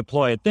couldn't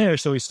deploy it there.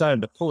 So we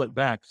started to pull it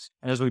back.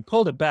 And as we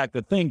pulled it back,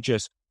 the thing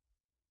just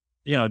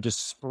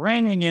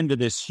sprang into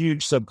this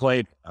huge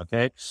subclavian.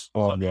 Okay.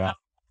 Oh, yeah.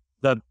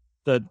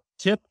 The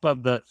tip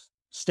of the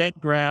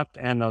stent graft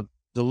and the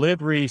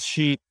delivery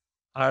sheet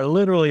are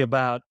literally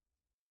about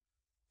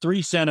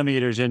 3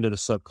 centimeters into the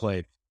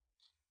subclavian.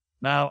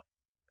 Now,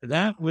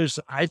 that was,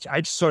 I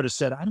sort of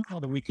said, I don't know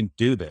that we can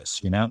do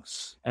this,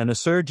 And the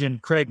surgeon,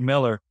 Craig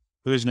Miller,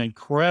 who has an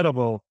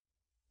incredible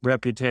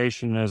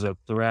reputation as a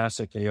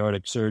thoracic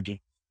aortic surgeon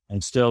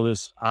and still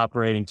is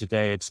operating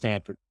today at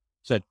Stanford,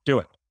 said, do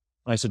it.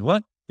 And I said,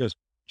 what? He goes,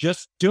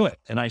 just do it.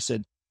 And I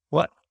said,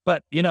 what?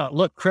 But,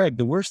 look, Craig,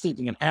 the worst thing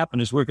that can happen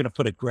is we're going to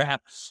put a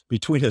graft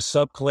between a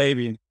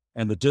subclavian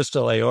and the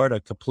distal aorta,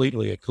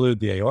 completely occlude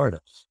the aorta.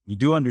 You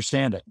do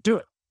understand it. Do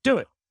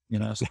it.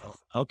 So,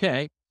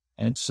 okay.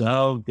 And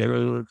so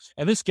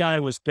and this guy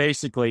was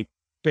basically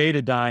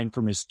betadine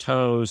from his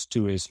toes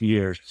to his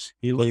ears.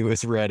 He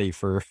was ready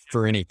for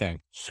anything.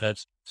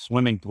 That's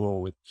swimming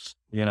pool with,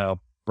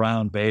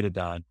 brown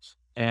betadine.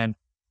 And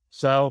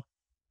so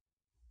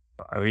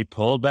we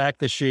pulled back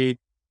the sheet,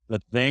 the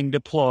thing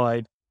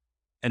deployed,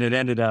 and it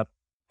ended up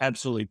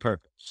absolutely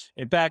perfect.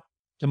 In fact,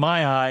 to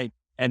my eye,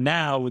 and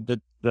now with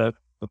the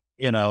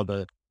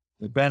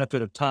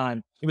benefit of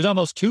time, it was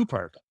almost too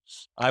perfect.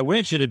 I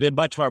wish it had been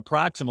much more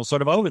proximal,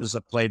 sort of over the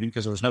subclavian,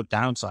 because there was no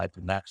downside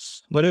from that.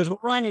 But it was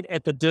right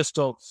at the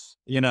distal,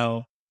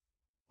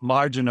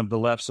 margin of the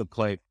left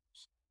subclavian.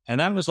 And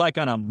that was like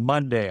on a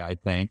Monday, I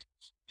think.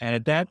 And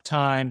at that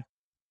time,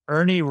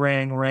 Ernie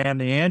Ring ran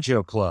the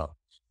Angio Club.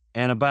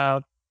 And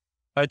about,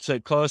 I'd say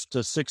close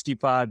to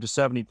 65 to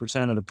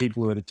 70% of the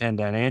people who would attend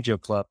that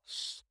Angio Club,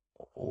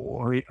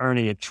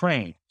 Ernie had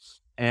trained.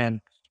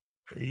 And,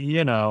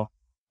 we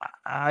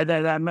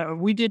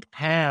did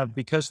have,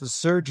 because the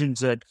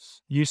surgeons at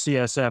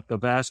UCSF, the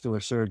vascular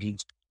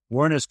surgeons,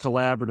 weren't as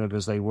collaborative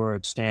as they were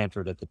at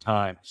Stanford at the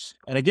time.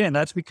 And again,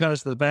 that's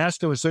because the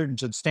vascular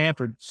surgeons at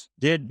Stanford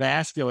did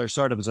vascular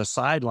sort of as a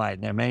sideline.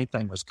 Their main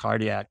thing was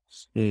cardiac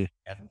and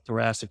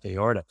thoracic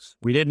aorta.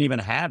 We didn't even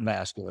have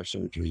vascular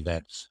surgery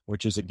then,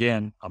 which is,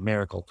 again, a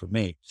miracle for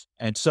me.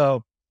 And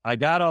so I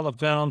got all the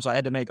films. I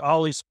had to make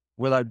all these,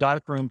 with our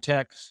darkroom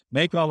tech,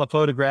 make all the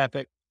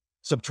photographic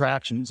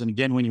subtractions. And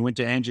again, when you went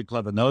to Angio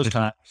Club in those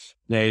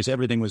days,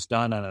 everything was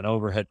done on an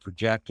overhead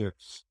projector.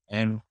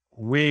 And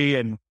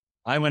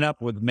I went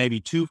up with maybe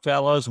two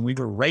fellows, and we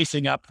were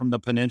racing up from the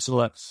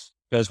peninsula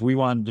because we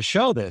wanted to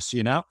show this,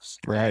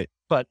 Right.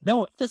 But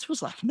no, this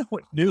was like, no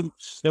one knew.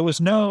 There was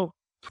no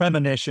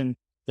premonition.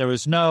 There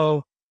was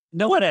no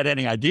one had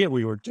any idea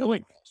we were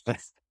doing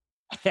this.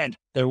 And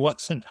there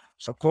wasn't,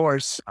 of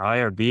course,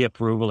 IRB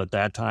approval at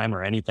that time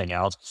or anything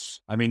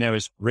else. I mean, there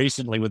was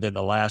recently, within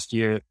the last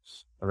year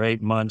or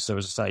 8 months, there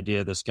was this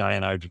idea this guy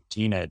in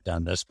Argentina had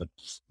done this, but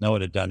no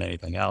one had done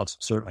anything else.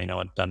 Certainly no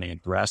one had done any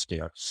breast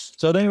here.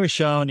 So they were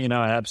shown,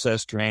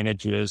 abscess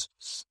drainages,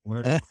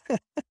 the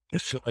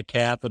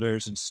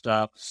catheters and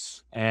stuff.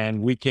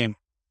 And we came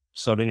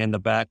sort of in the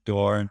back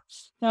door, and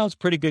it was a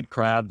pretty good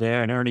crowd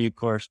there. And Ernie, of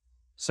course,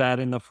 sat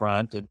in the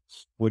front and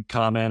would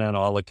comment on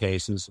all the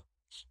cases.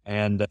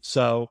 And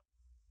so,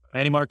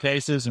 any more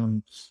cases?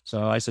 And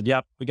so I said,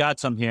 yep, we got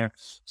some here.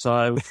 So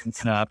I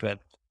went up and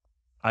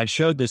I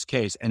showed this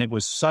case, and it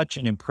was such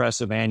an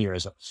impressive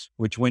aneurysm,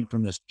 which went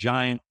from this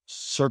giant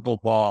circle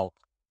ball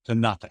to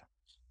nothing.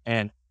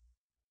 And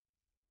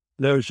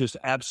there was just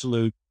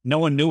no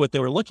one knew what they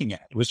were looking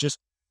at. It was just,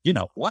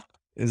 what?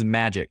 It was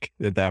magic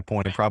at that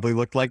point. It probably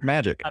looked like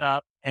magic. Got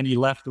up and he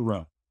left the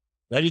room.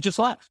 Then he just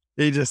left.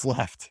 He just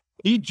left.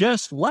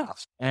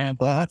 And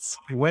that's,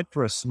 he went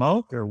for a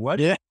smoke or what?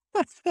 Yeah.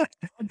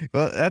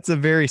 Well, that's a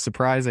very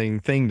surprising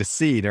thing to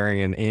see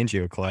during an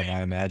Angio Club,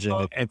 I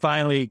imagine. And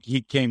finally,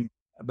 he came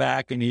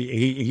back, and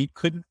he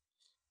couldn't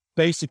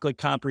basically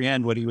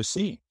comprehend what he was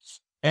seeing.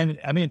 And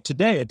I mean,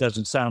 today it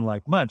doesn't sound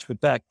like much,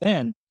 but back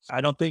then, I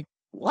don't think,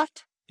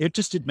 what? It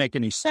just didn't make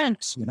any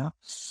sense,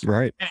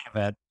 Right.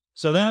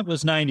 So that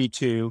was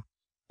 92.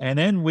 And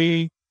then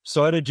we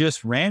sort of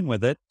just ran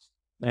with it,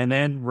 and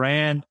then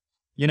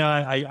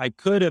I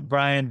could have,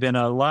 Brian, been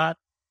a lot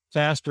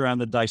faster on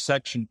the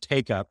dissection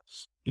take-up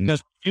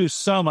because we knew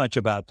so much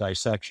about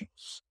dissection.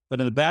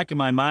 But in the back of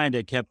my mind,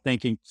 I kept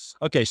thinking,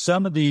 okay,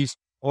 some of these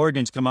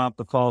organs come off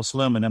the false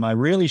lumen. Am I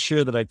really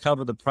sure that I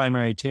cover the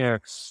primary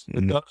tear?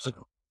 But those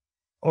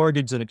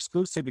organs that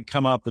exclusively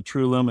come off the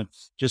true lumen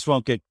just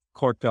won't get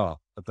corked off.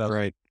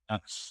 Right.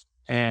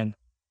 And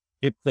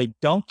if they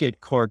don't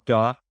get corked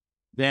off,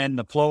 then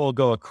the flow will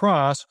go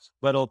across,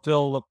 but it'll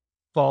fill the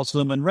false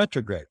lumen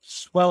retrograde.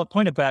 Well, at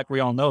point of fact, we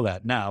all know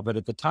that now, but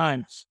at the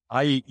time,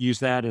 I used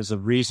that as a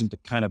reason to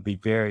kind of be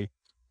very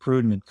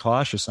prudent and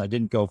cautious. I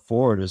didn't go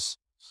forward as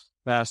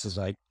fast as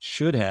I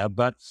should have,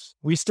 but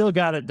we still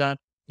got it done,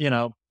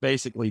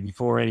 basically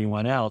before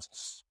anyone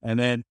else. And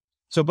then,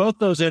 so both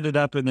those ended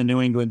up in the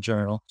New England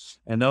Journal,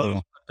 and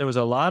there was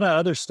a lot of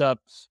other stuff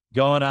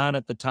going on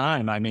at the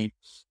time. I mean,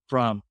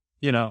 from,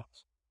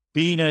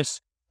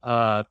 venous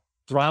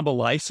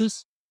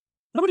thrombolysis.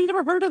 Nobody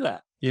ever heard of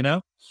that.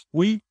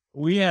 We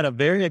had a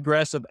very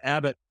aggressive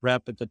Abbott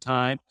rep at the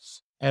time.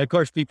 And of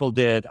course, people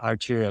did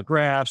arterial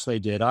grafts, they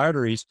did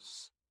arteries,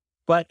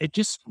 but it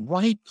just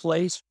right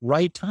place,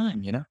 right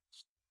time,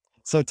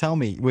 So tell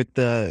me, with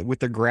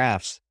the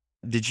grafts,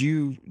 did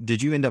you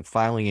end up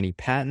filing any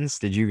patents?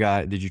 Did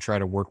you try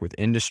to work with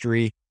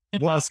industry?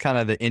 What was kind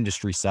of the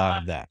industry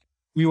side of that?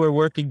 We were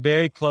working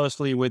very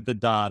closely with the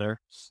daughter,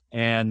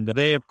 and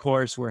they, of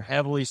course, were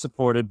heavily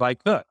supported by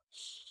Cook.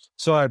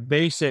 So our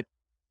basic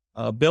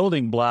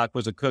building block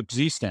was a Cook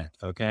Z-stent,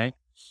 okay?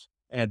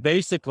 And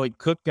basically,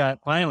 Cook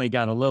finally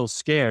got a little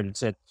scared and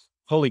said,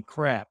 holy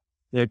crap,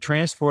 they're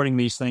transporting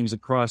these things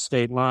across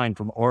state line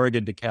from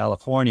Oregon to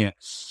California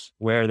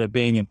where they're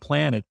being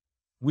implanted.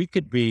 We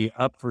could be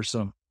up for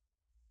some,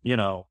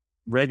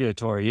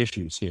 regulatory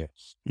issues here.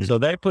 Mm-hmm. So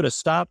they put a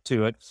stop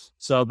to it.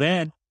 So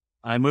then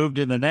I moved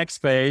in the next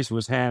phase,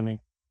 was having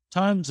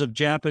tons of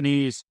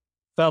Japanese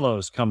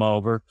fellows come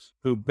over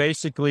who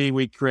basically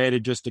we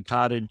created just a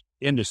cottage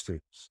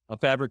industry, a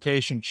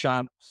fabrication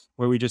shop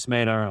where we just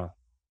made our own.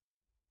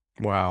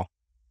 Wow.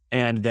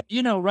 And,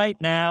 right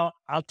now,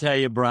 I'll tell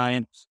you,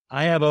 Brian,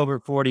 I have over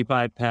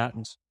 45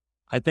 patents.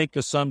 I think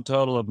the sum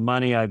total of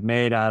money I've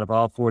made out of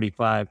all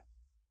 45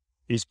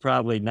 is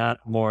probably not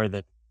more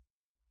than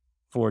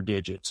 4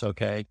 digits.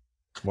 Okay.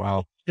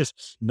 Wow.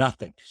 Just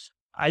nothing.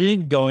 I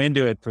didn't go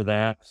into it for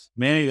that.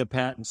 Many of the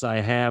patents I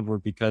have were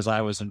because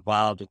I was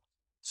involved in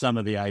some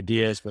of the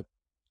ideas, but,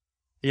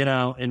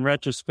 in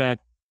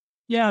retrospect,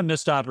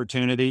 missed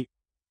opportunity.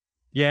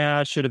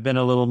 I should have been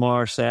a little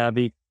more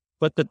savvy,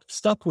 but the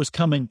stuff was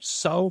coming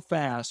so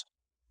fast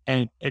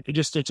and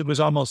it was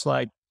almost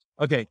like,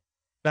 okay,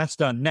 that's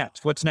done.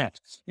 Next, what's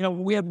next?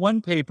 We had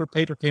one paper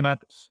came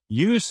out,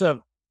 use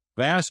of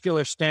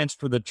vascular stents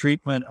for the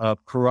treatment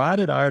of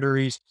carotid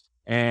arteries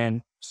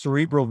and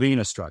cerebral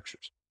venous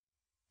structures.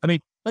 I mean,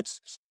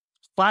 that's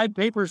 5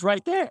 papers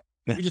right there.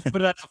 We just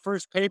put it out the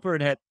first paper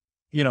and had,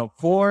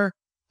 4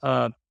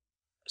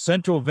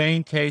 central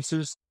vein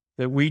cases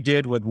that we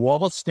did with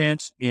wall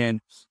stents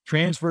in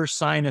transverse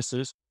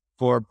sinuses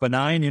for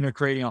benign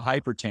intracranial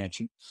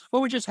hypertension.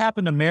 Well, we just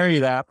happened to marry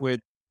that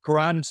with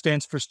carotid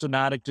stents for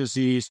stenotic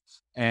disease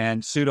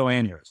and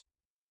pseudoaneurysm.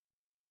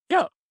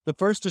 The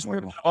first is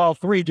all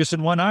 3 just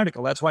in one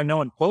article. That's why no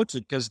one quotes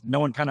it, because no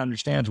one kind of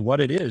understands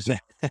what it is.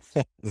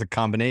 It's a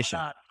combination.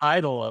 Not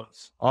idle of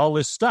all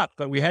this stuff,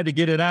 but we had to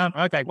get it out.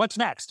 Okay, what's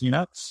next?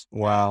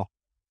 Wow.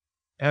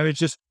 And it's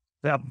just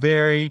that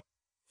very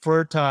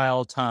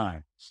fertile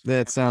time.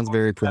 That sounds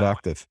very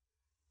productive.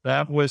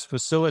 That was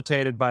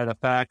facilitated by the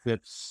fact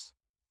that,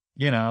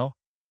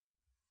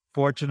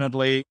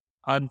 fortunately,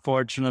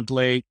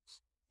 unfortunately,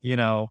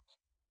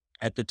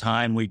 at the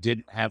time we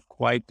didn't have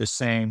quite the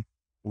same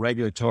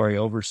regulatory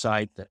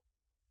oversight that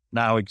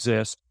now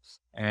exists.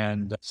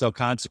 And so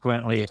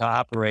consequently to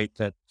operate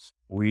that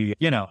we,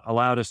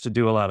 allowed us to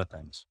do a lot of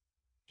things.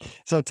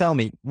 So tell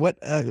me what,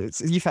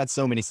 you've had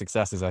so many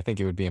successes. I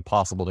think it would be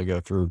impossible to go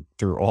through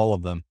all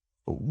of them.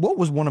 What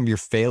was one of your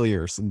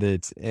failures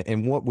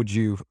and what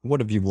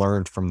have you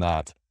learned from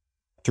that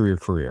through your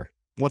career?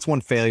 What's one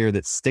failure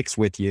that sticks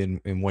with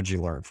you and what did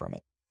you learn from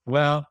it?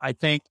 Well, I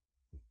think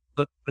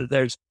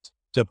there's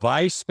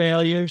device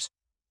failures,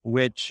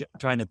 which I'm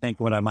trying to think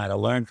what I might have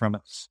learned from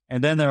it.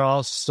 And then there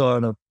are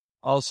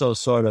also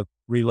sort of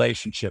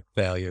relationship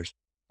failures.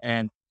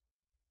 And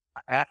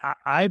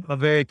I'm a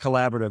very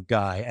collaborative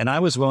guy, and I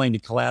was willing to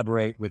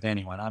collaborate with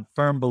anyone. I'm a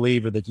firm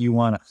believer that you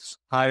want to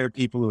hire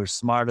people who are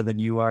smarter than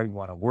you are. You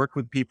want to work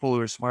with people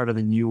who are smarter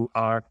than you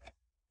are.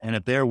 And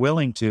if they're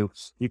willing to,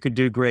 you could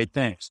do great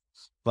things.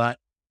 But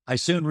I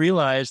soon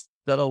realized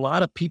that a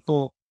lot of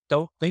people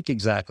don't think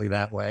exactly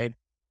that way.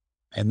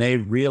 And they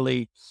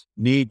really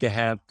need to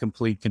have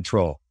complete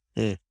control.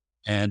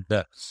 And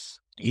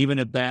even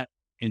if that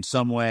in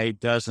some way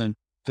doesn't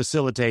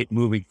facilitate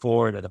moving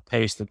forward at a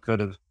pace that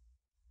could have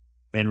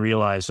been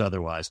realized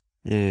otherwise.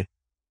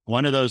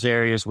 One of those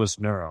areas was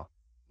neuro.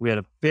 We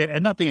had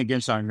and nothing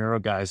against our neuro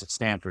guys at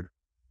Stanford,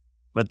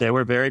 but they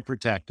were very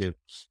protective.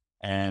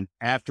 And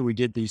after we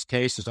did these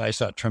cases, I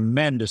saw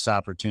tremendous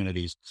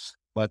opportunities,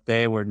 but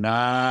they were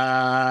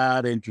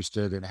not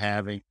interested in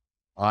having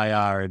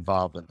IR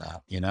involved in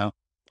that,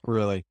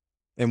 Really?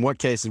 In what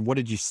cases, what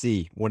did you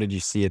see? What did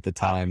you see at the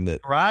time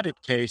that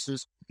carotid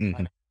cases?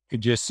 I could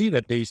just see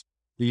that the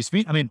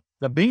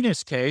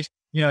venous case,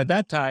 at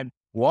that time,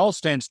 wall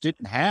stents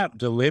didn't have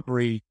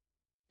delivery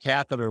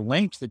catheter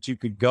links that you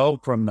could go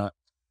from the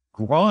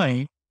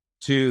groin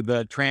to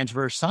the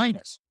transverse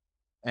sinus.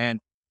 And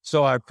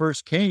so our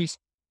first case,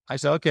 I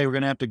said, okay, we're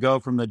going to have to go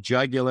from the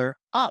jugular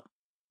up.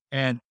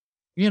 And,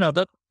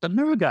 the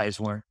neuro guys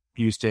weren't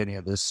used to any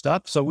of this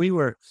stuff. So we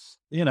were,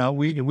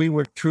 we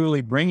were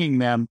truly bringing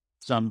them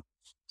some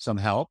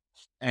help.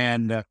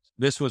 And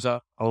this was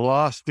a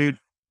law student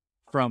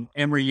from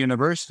Emory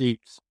University.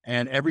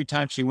 And every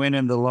time she went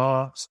in the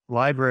law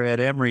library at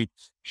Emory,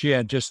 she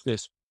had just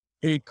this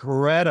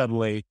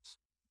incredibly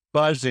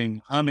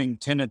buzzing, humming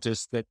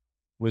tinnitus that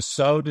was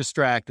so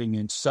distracting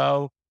and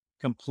so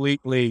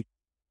completely,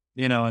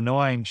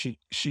 annoying. She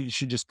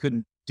just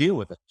couldn't deal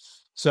with it.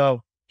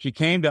 So she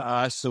came to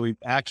us. So we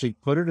actually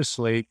put her to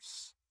sleep,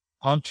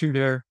 punctured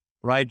her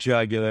right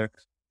jugular,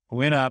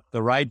 went up.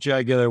 The right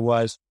jugular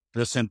was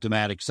the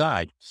symptomatic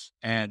side,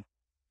 and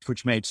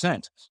which made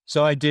sense.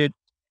 So I did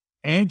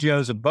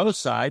angios of both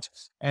sides,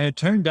 and it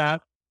turned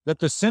out that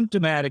the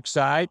symptomatic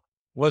side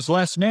was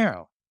less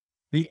narrow.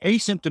 The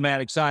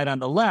asymptomatic side on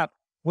the left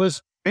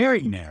was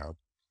very narrow.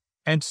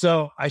 And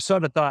so I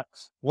sort of thought,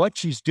 what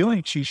she's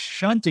doing, she's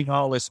shunting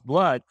all this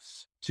blood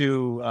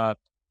to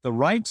the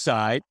right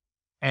side,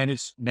 and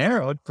it's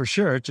narrowed for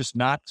sure, just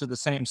not to the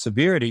same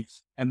severity.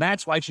 And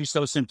that's why she's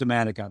so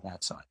symptomatic on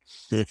that side.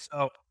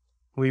 So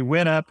we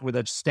went up with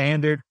a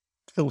standard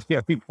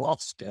biliary wall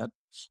stent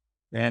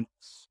and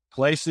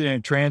placed it in a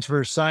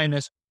transverse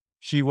sinus.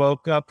 She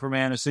woke up from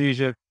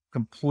anesthesia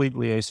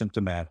completely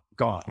asymptomatic,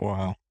 gone.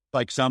 Wow.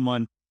 Like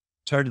someone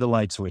turned the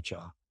light switch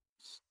off.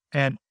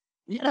 And,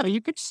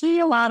 you could see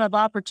a lot of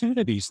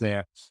opportunities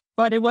there.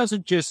 But it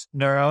wasn't just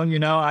neuro.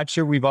 I'm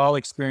sure we've all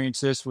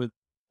experienced this with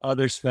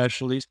other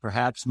specialties,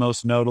 perhaps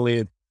most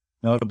notably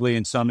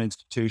in some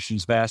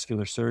institutions,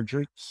 vascular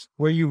surgery,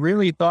 where you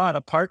really thought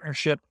a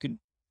partnership could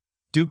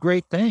do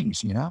great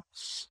things,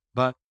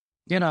 But,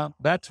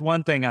 that's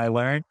one thing I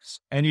learned.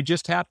 And you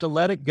just have to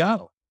let it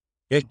go.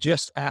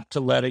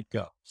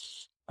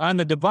 On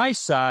the device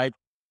side,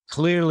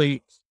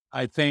 clearly,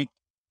 I think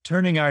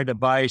turning our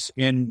device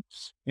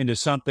into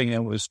something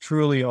that was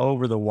truly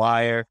over the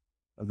wire,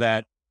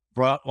 that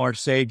brought more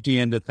safety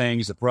into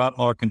things, that brought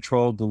more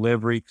controlled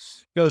delivery,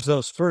 because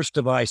those first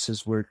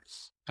devices were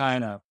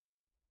kind of,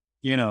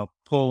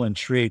 pull and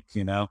shriek,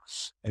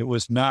 it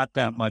was not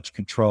that much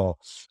control.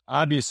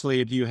 Obviously,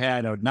 if you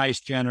had a nice,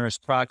 generous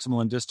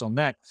proximal and distal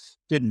neck,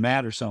 didn't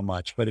matter so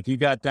much. But if you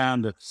got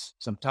down to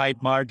some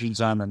tight margins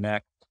on the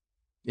neck,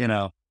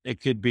 it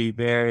could be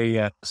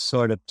very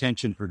sort of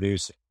tension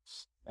producing.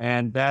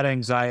 And that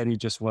anxiety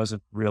just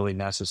wasn't really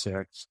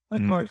necessary.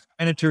 Of course,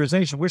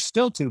 miniaturization, we're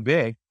still too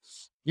big,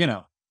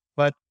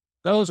 but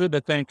those are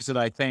the things that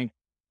I think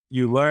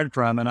you learn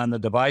from. And on the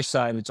device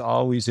side, it's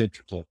always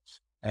intricate.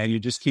 And you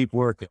just keep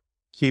working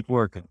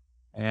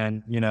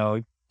and,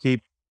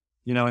 keep,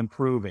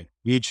 improving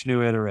each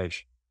new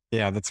iteration.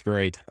 Yeah, that's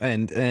great.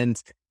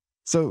 And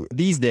so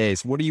these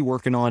days, what are you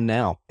working on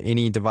now?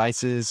 Any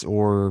devices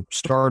or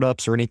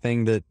startups or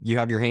anything that you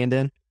have your hand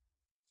in?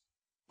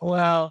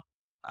 Well,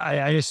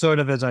 I just sort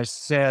of, as I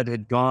said,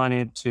 had gone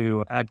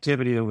into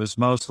activity that was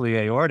mostly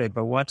aortic.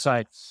 But once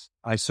I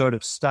sort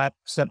of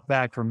stepped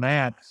back from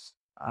that,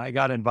 I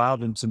got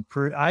involved in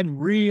I'm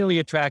really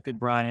attracted,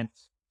 Brian,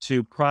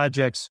 to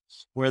projects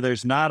where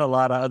there's not a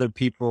lot of other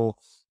people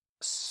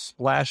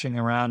splashing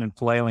around and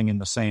flailing in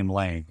the same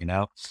lane,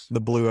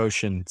 The blue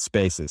ocean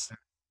spaces.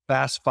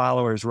 Fast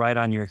followers right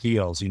on your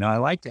heels. I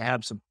like to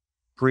have some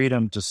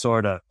freedom to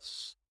sort of,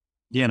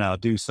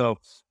 do. So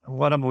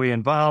what am we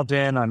involved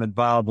in? I'm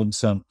involved in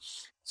some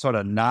sort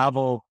of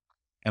novel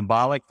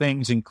embolic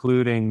things,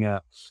 including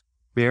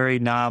very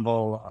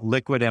novel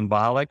liquid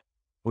embolic,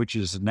 which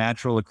is a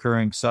natural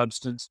occurring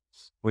substance,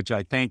 which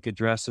I think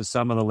addresses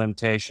some of the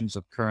limitations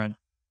of current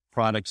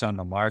products on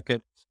the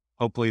market.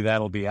 Hopefully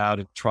that'll be out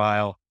at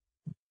trial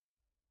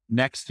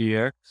next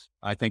year.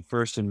 I think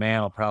first in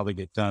man will probably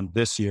get done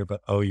this year,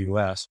 but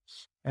OUS.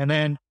 And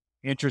then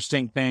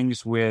interesting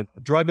things with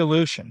drug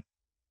elution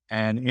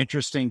and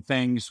interesting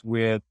things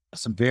with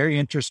some very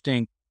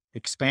interesting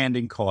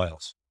expanding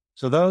coils.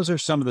 So those are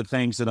some of the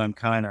things that I'm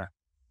kind of,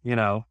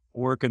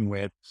 working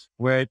with,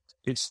 where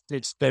they're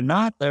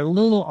a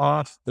little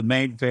off the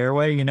main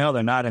fairway,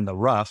 they're not in the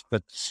rough,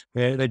 but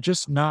they're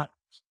just not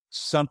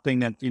something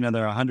that,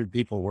 there are 100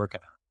 people working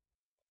on.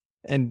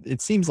 And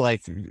it seems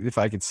like, if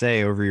I could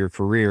say, over your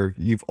career,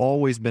 you've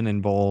always been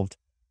involved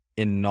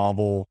in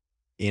novel,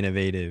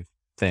 innovative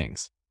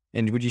things.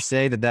 And would you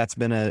say that that's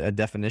been a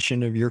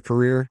definition of your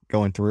career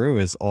going through,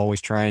 is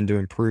always trying to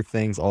improve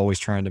things, always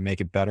trying to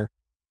make it better?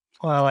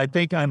 Well, I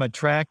think I'm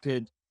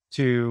attracted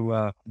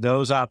to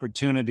those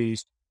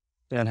opportunities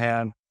that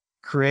have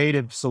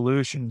creative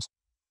solutions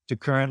to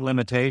current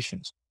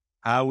limitations,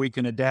 how we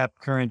can adapt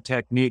current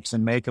techniques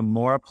and make them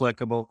more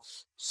applicable,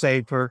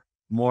 safer,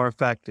 more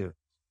effective.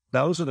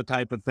 Those are the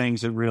type of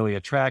things that really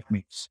attract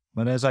me.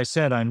 But as I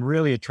said, I'm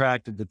really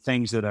attracted to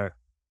things that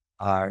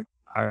are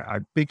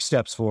big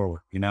steps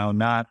forward,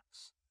 not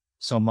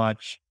so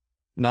much.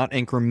 Not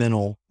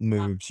incremental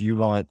moves. You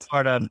want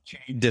part of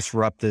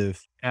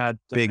disruptive,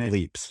 big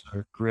leaps.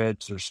 Or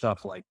grids or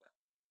stuff like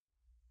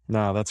that.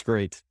 No, that's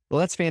great. Well,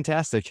 that's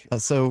fantastic.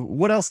 So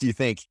what else do you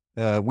think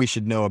we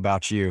should know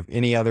about you?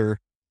 Any other?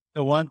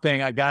 The one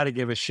thing I got to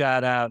give a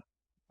shout out,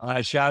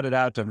 I shouted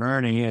out to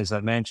Ernie, as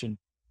I mentioned,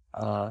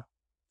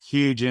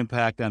 huge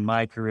impact on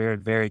my career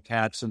at Barry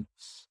Katzen,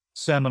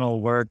 seminal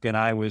work. And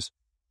I was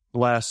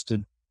blessed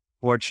and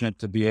fortunate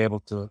to be able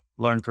to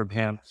learn from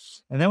him.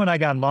 And then when I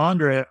got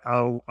longer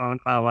on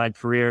my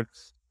career,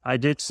 I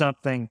did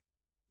something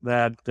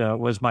that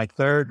was my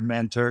third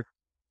mentor.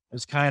 It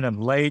was kind of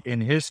late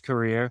in his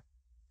career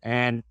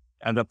and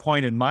at a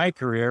point in my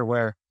career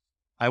where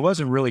I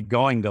wasn't really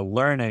going to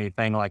learn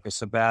anything like a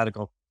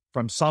sabbatical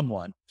from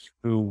someone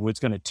who was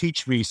going to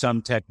teach me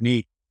some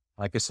technique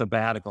like a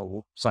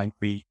sabbatical might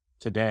be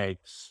today.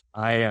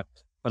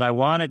 But I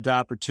wanted the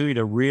opportunity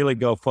to really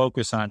go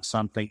focus on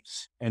something.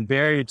 And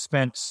Barry had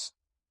spent,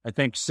 I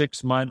think,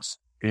 6 months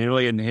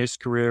early in his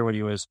career when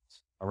he was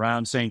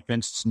around St.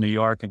 Vincent's, New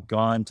York, and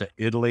gone to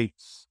Italy,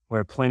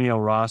 where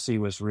Plinio Rossi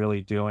was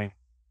really doing,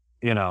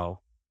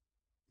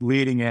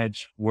 leading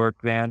edge work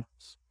then.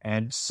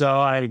 And so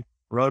I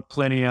wrote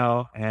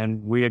Plinio,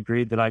 and we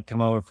agreed that I'd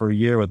come over for a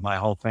year with my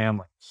whole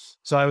family.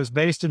 So I was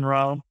based in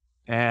Rome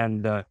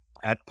and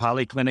at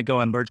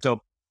Policlinico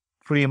Umberto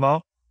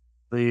Primo,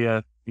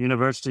 the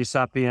University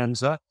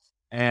Sapienza.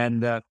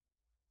 And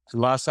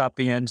La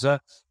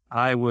Sapienza,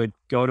 I would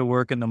go to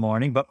work in the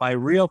morning. But my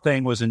real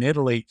thing was in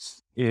Italy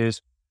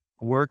is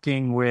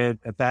working with,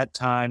 at that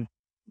time,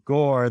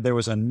 Gore. There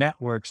was a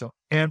network. So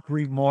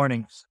every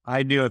morning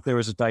I knew if there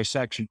was a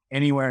dissection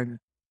anywhere in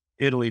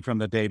Italy from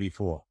the day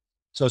before.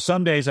 So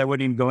some days I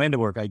wouldn't even go into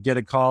work. I'd get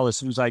a call as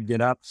soon as I'd get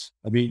up.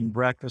 I'd be eating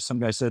breakfast. Some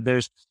guy said,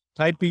 there's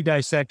type B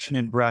dissection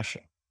in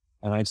Brescia.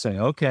 And I'd say,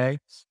 okay.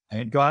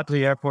 I'd go out to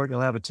the airport.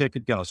 You'll have a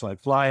ticket, go. So I'd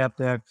fly up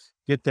there,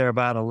 get there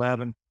about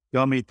 11,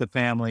 go meet the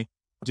family,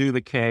 do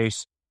the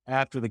case.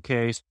 After the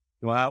case,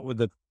 go out with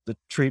the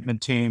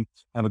treatment team,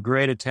 have a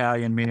great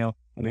Italian meal.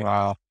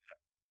 Wow.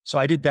 So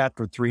I did that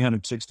for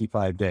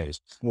 365 days.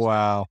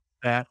 Wow.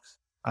 That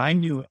I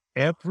knew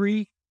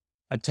every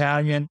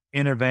Italian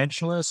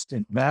interventionalist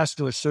and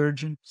vascular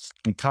surgeon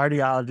and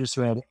cardiologist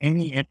who had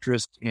any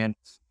interest in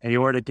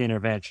aortic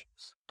intervention.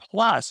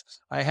 Plus,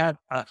 I had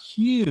a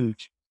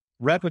huge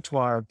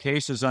repertoire of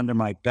cases under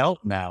my belt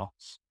now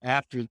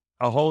after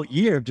a whole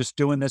year of just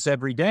doing this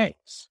every day.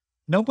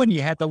 Nobody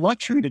had the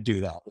luxury to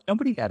do that.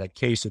 Nobody had a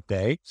case a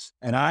day.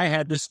 And I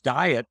had this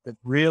diet that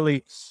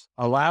really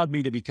allowed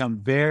me to become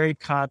very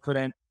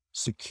confident,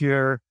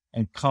 secure,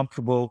 and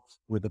comfortable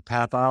with the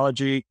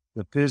pathology,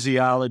 the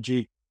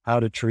physiology, how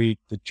to treat,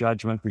 the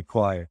judgment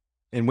required.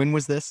 And when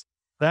was this?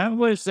 That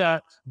was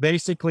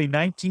basically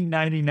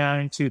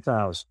 1999,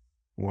 2000.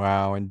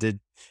 Wow. And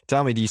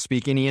tell me, do you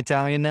speak any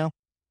Italian now?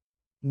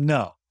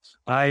 No,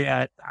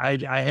 I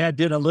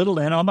did a little,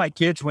 and all my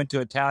kids went to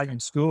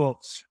Italian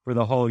school for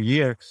the whole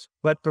year.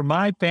 But for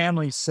my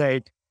family's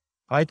sake,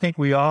 I think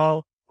we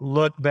all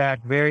look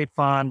back very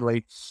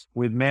fondly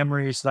with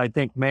memories that I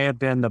think may have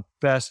been the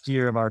best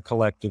year of our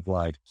collective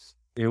life.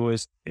 It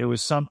was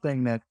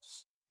something that,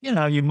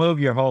 you move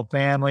your whole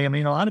family. I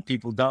mean, a lot of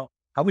people don't.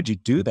 How would you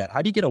do that?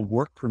 How do you get a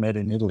work permit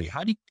in Italy?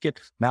 How do you get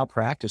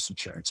malpractice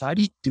insurance? How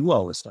do you do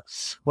all this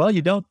stuff? Well,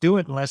 you don't do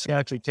it unless you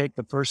actually take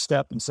the first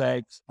step and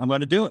say, I'm going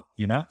to do it,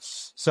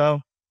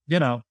 So,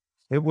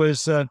 it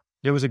was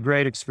a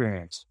great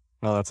experience.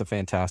 Oh, that's a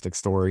fantastic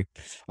story.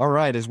 All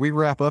right. As we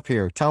wrap up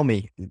here, tell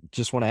me,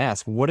 just want to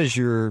ask, what is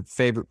your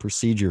favorite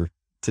procedure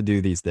to do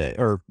these days?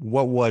 Or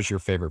what was your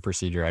favorite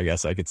procedure, I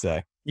guess I could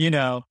say?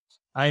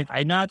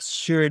 I'm not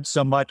sure it's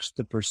so much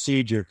the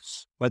procedure,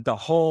 but the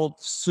whole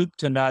soup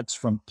to nuts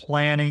from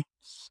planning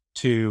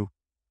to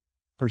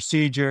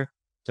procedure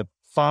to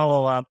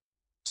follow up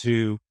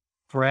to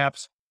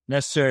perhaps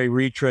necessary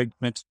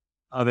retreatment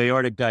of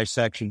aortic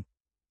dissection.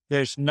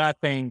 There's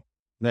nothing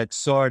that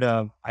sort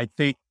of, I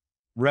think,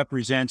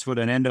 represents what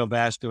an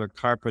endovascular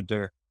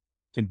carpenter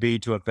can be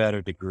to a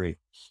better degree.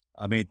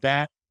 I mean,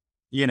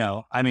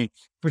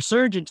 for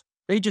surgeons,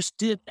 they just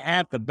didn't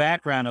have the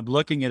background of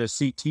looking at a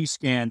CT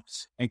scan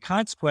and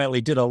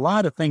consequently did a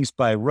lot of things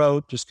by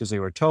rote just because they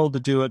were told to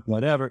do it,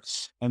 whatever.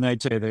 And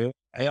they'd say, the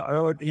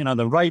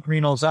right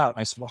renal's out. And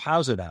I said, well,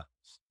 how's it out?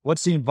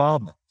 What's the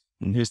involvement?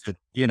 And is it,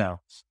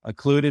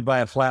 occluded by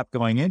a flap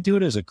going into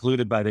it? Is it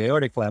occluded by the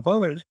aortic flap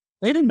over it?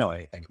 They didn't know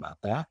anything about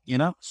that,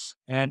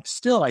 And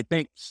still, I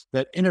think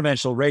that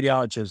interventional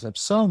radiologists have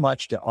so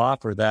much to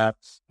offer that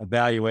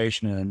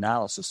evaluation and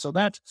analysis. So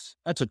that's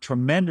a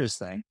tremendous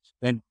thing.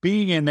 Then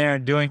being in there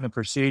and doing the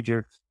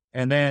procedure,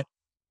 and then,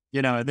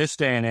 in this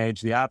day and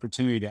age, the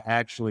opportunity to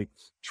actually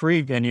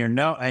treat, and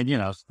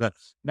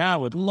now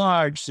with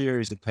large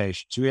series of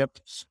patients,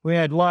 we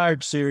had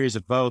large series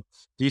of both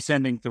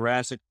descending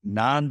thoracic,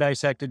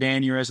 non-dissected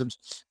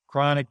aneurysms,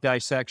 chronic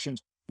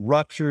dissections,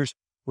 ruptures,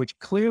 which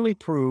clearly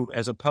prove,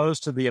 as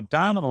opposed to the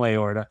abdominal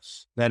aorta,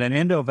 that an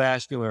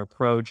endovascular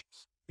approach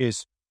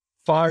is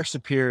far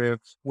superior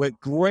with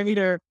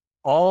greater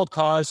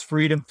all-cause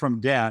freedom from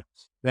death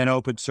than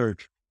open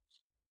surgery.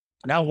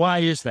 Now, why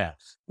is that?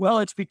 Well,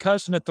 it's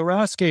because in the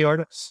thoracic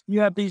aorta,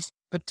 you have these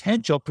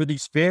potential for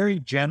these very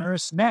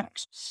generous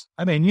necks.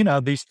 I mean,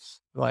 these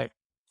like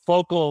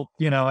focal,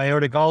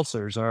 aortic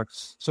ulcers or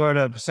sort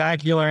of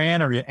saccular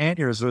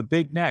aneurysms with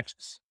big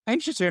necks.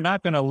 Patients are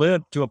not going to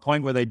live to a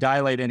point where they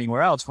dilate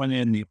anywhere else. When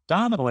in the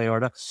abdominal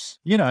aorta,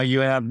 you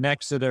have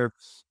necks that are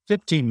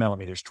 15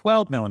 millimeters,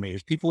 12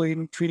 millimeters. People are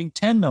even treating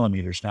 10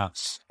 millimeters now.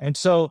 And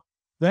so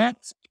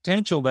that's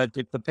potential that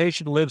if the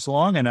patient lives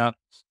long enough,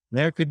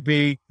 there could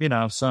be,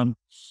 some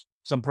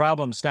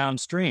problems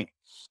downstream.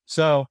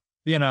 So,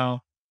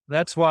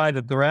 that's why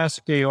the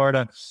thoracic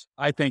aorta,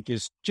 I think,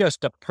 is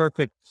just a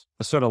perfect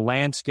sort of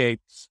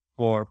landscape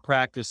for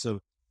practice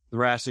of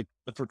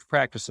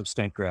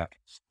stent grafting.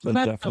 So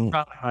that's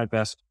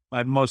probably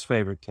my most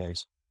favorite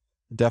case.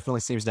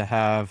 Definitely seems to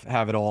have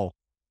it all.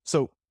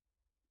 So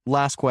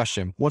last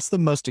question, what's the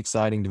most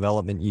exciting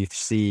development you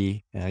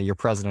see? You're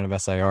president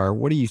of SIR.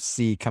 What do you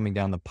see coming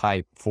down the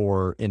pipe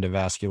for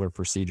endovascular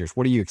procedures?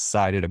 What are you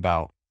excited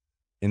about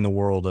in the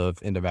world of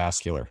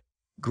endovascular?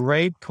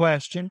 Great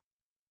question.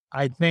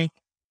 I think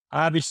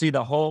obviously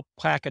the whole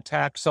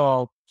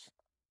paclitaxel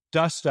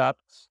dust up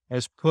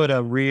has put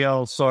a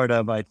real sort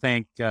of,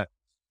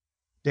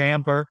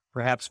 damper,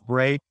 perhaps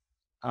brake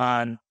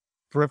on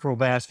peripheral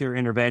vascular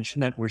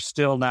intervention that we're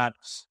still not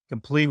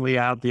completely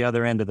out the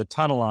other end of the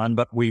tunnel on,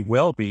 but we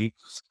will be.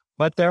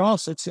 But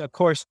it's of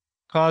course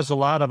caused a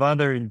lot of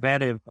other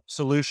inventive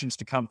solutions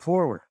to come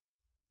forward.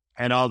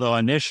 And although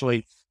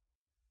initially,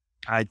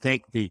 I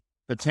think the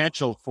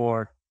potential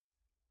for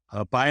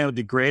a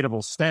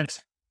biodegradable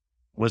stent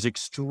was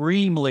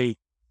extremely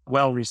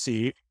well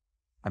received.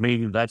 I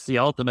mean, that's the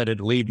ultimate,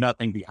 it'd leave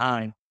nothing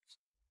behind.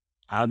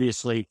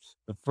 Obviously,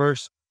 the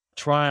first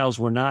trials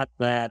were not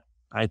that,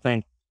 I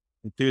think,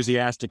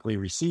 enthusiastically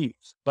received.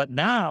 But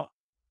now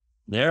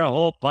there are a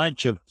whole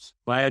bunch of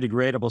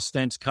biodegradable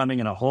stents coming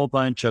and a whole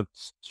bunch of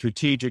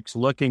strategics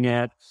looking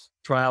at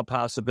trial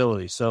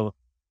possibilities. So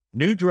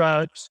new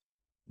drugs,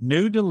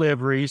 new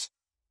deliveries,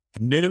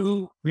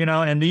 new,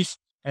 and these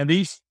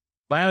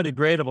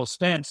biodegradable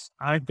stents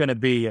aren't going to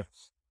be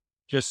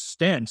just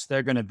stents.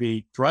 They're going to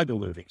be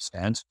drug-eluting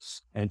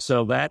stents. And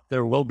so that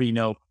there will be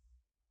no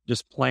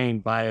just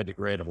plain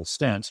biodegradable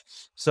stents.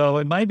 So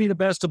it might be the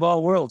best of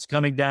all worlds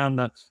coming down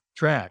the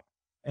track.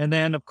 And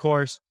then, of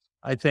course,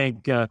 I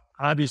think,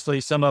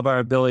 obviously, some of our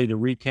ability to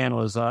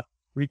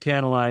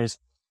recanalize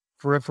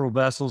peripheral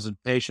vessels in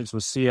patients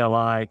with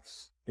CLI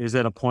is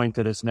at a point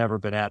that it's never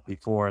been at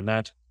before. And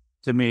that's,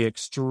 to me,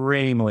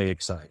 extremely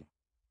exciting.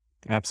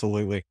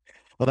 Absolutely.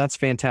 Well, that's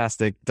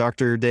fantastic.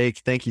 Dr. Dake,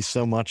 thank you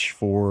so much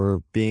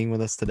for being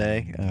with us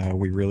today.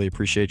 We really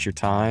appreciate your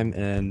time,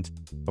 and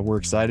we're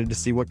excited to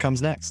see what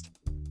comes next.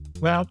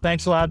 Well,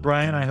 thanks a lot,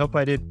 Brian. I hope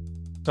I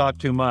didn't talk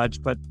too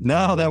much, but...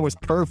 No, that was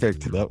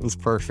perfect. That was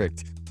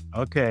perfect.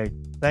 Okay.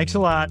 Thanks a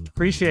lot.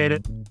 Appreciate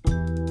it.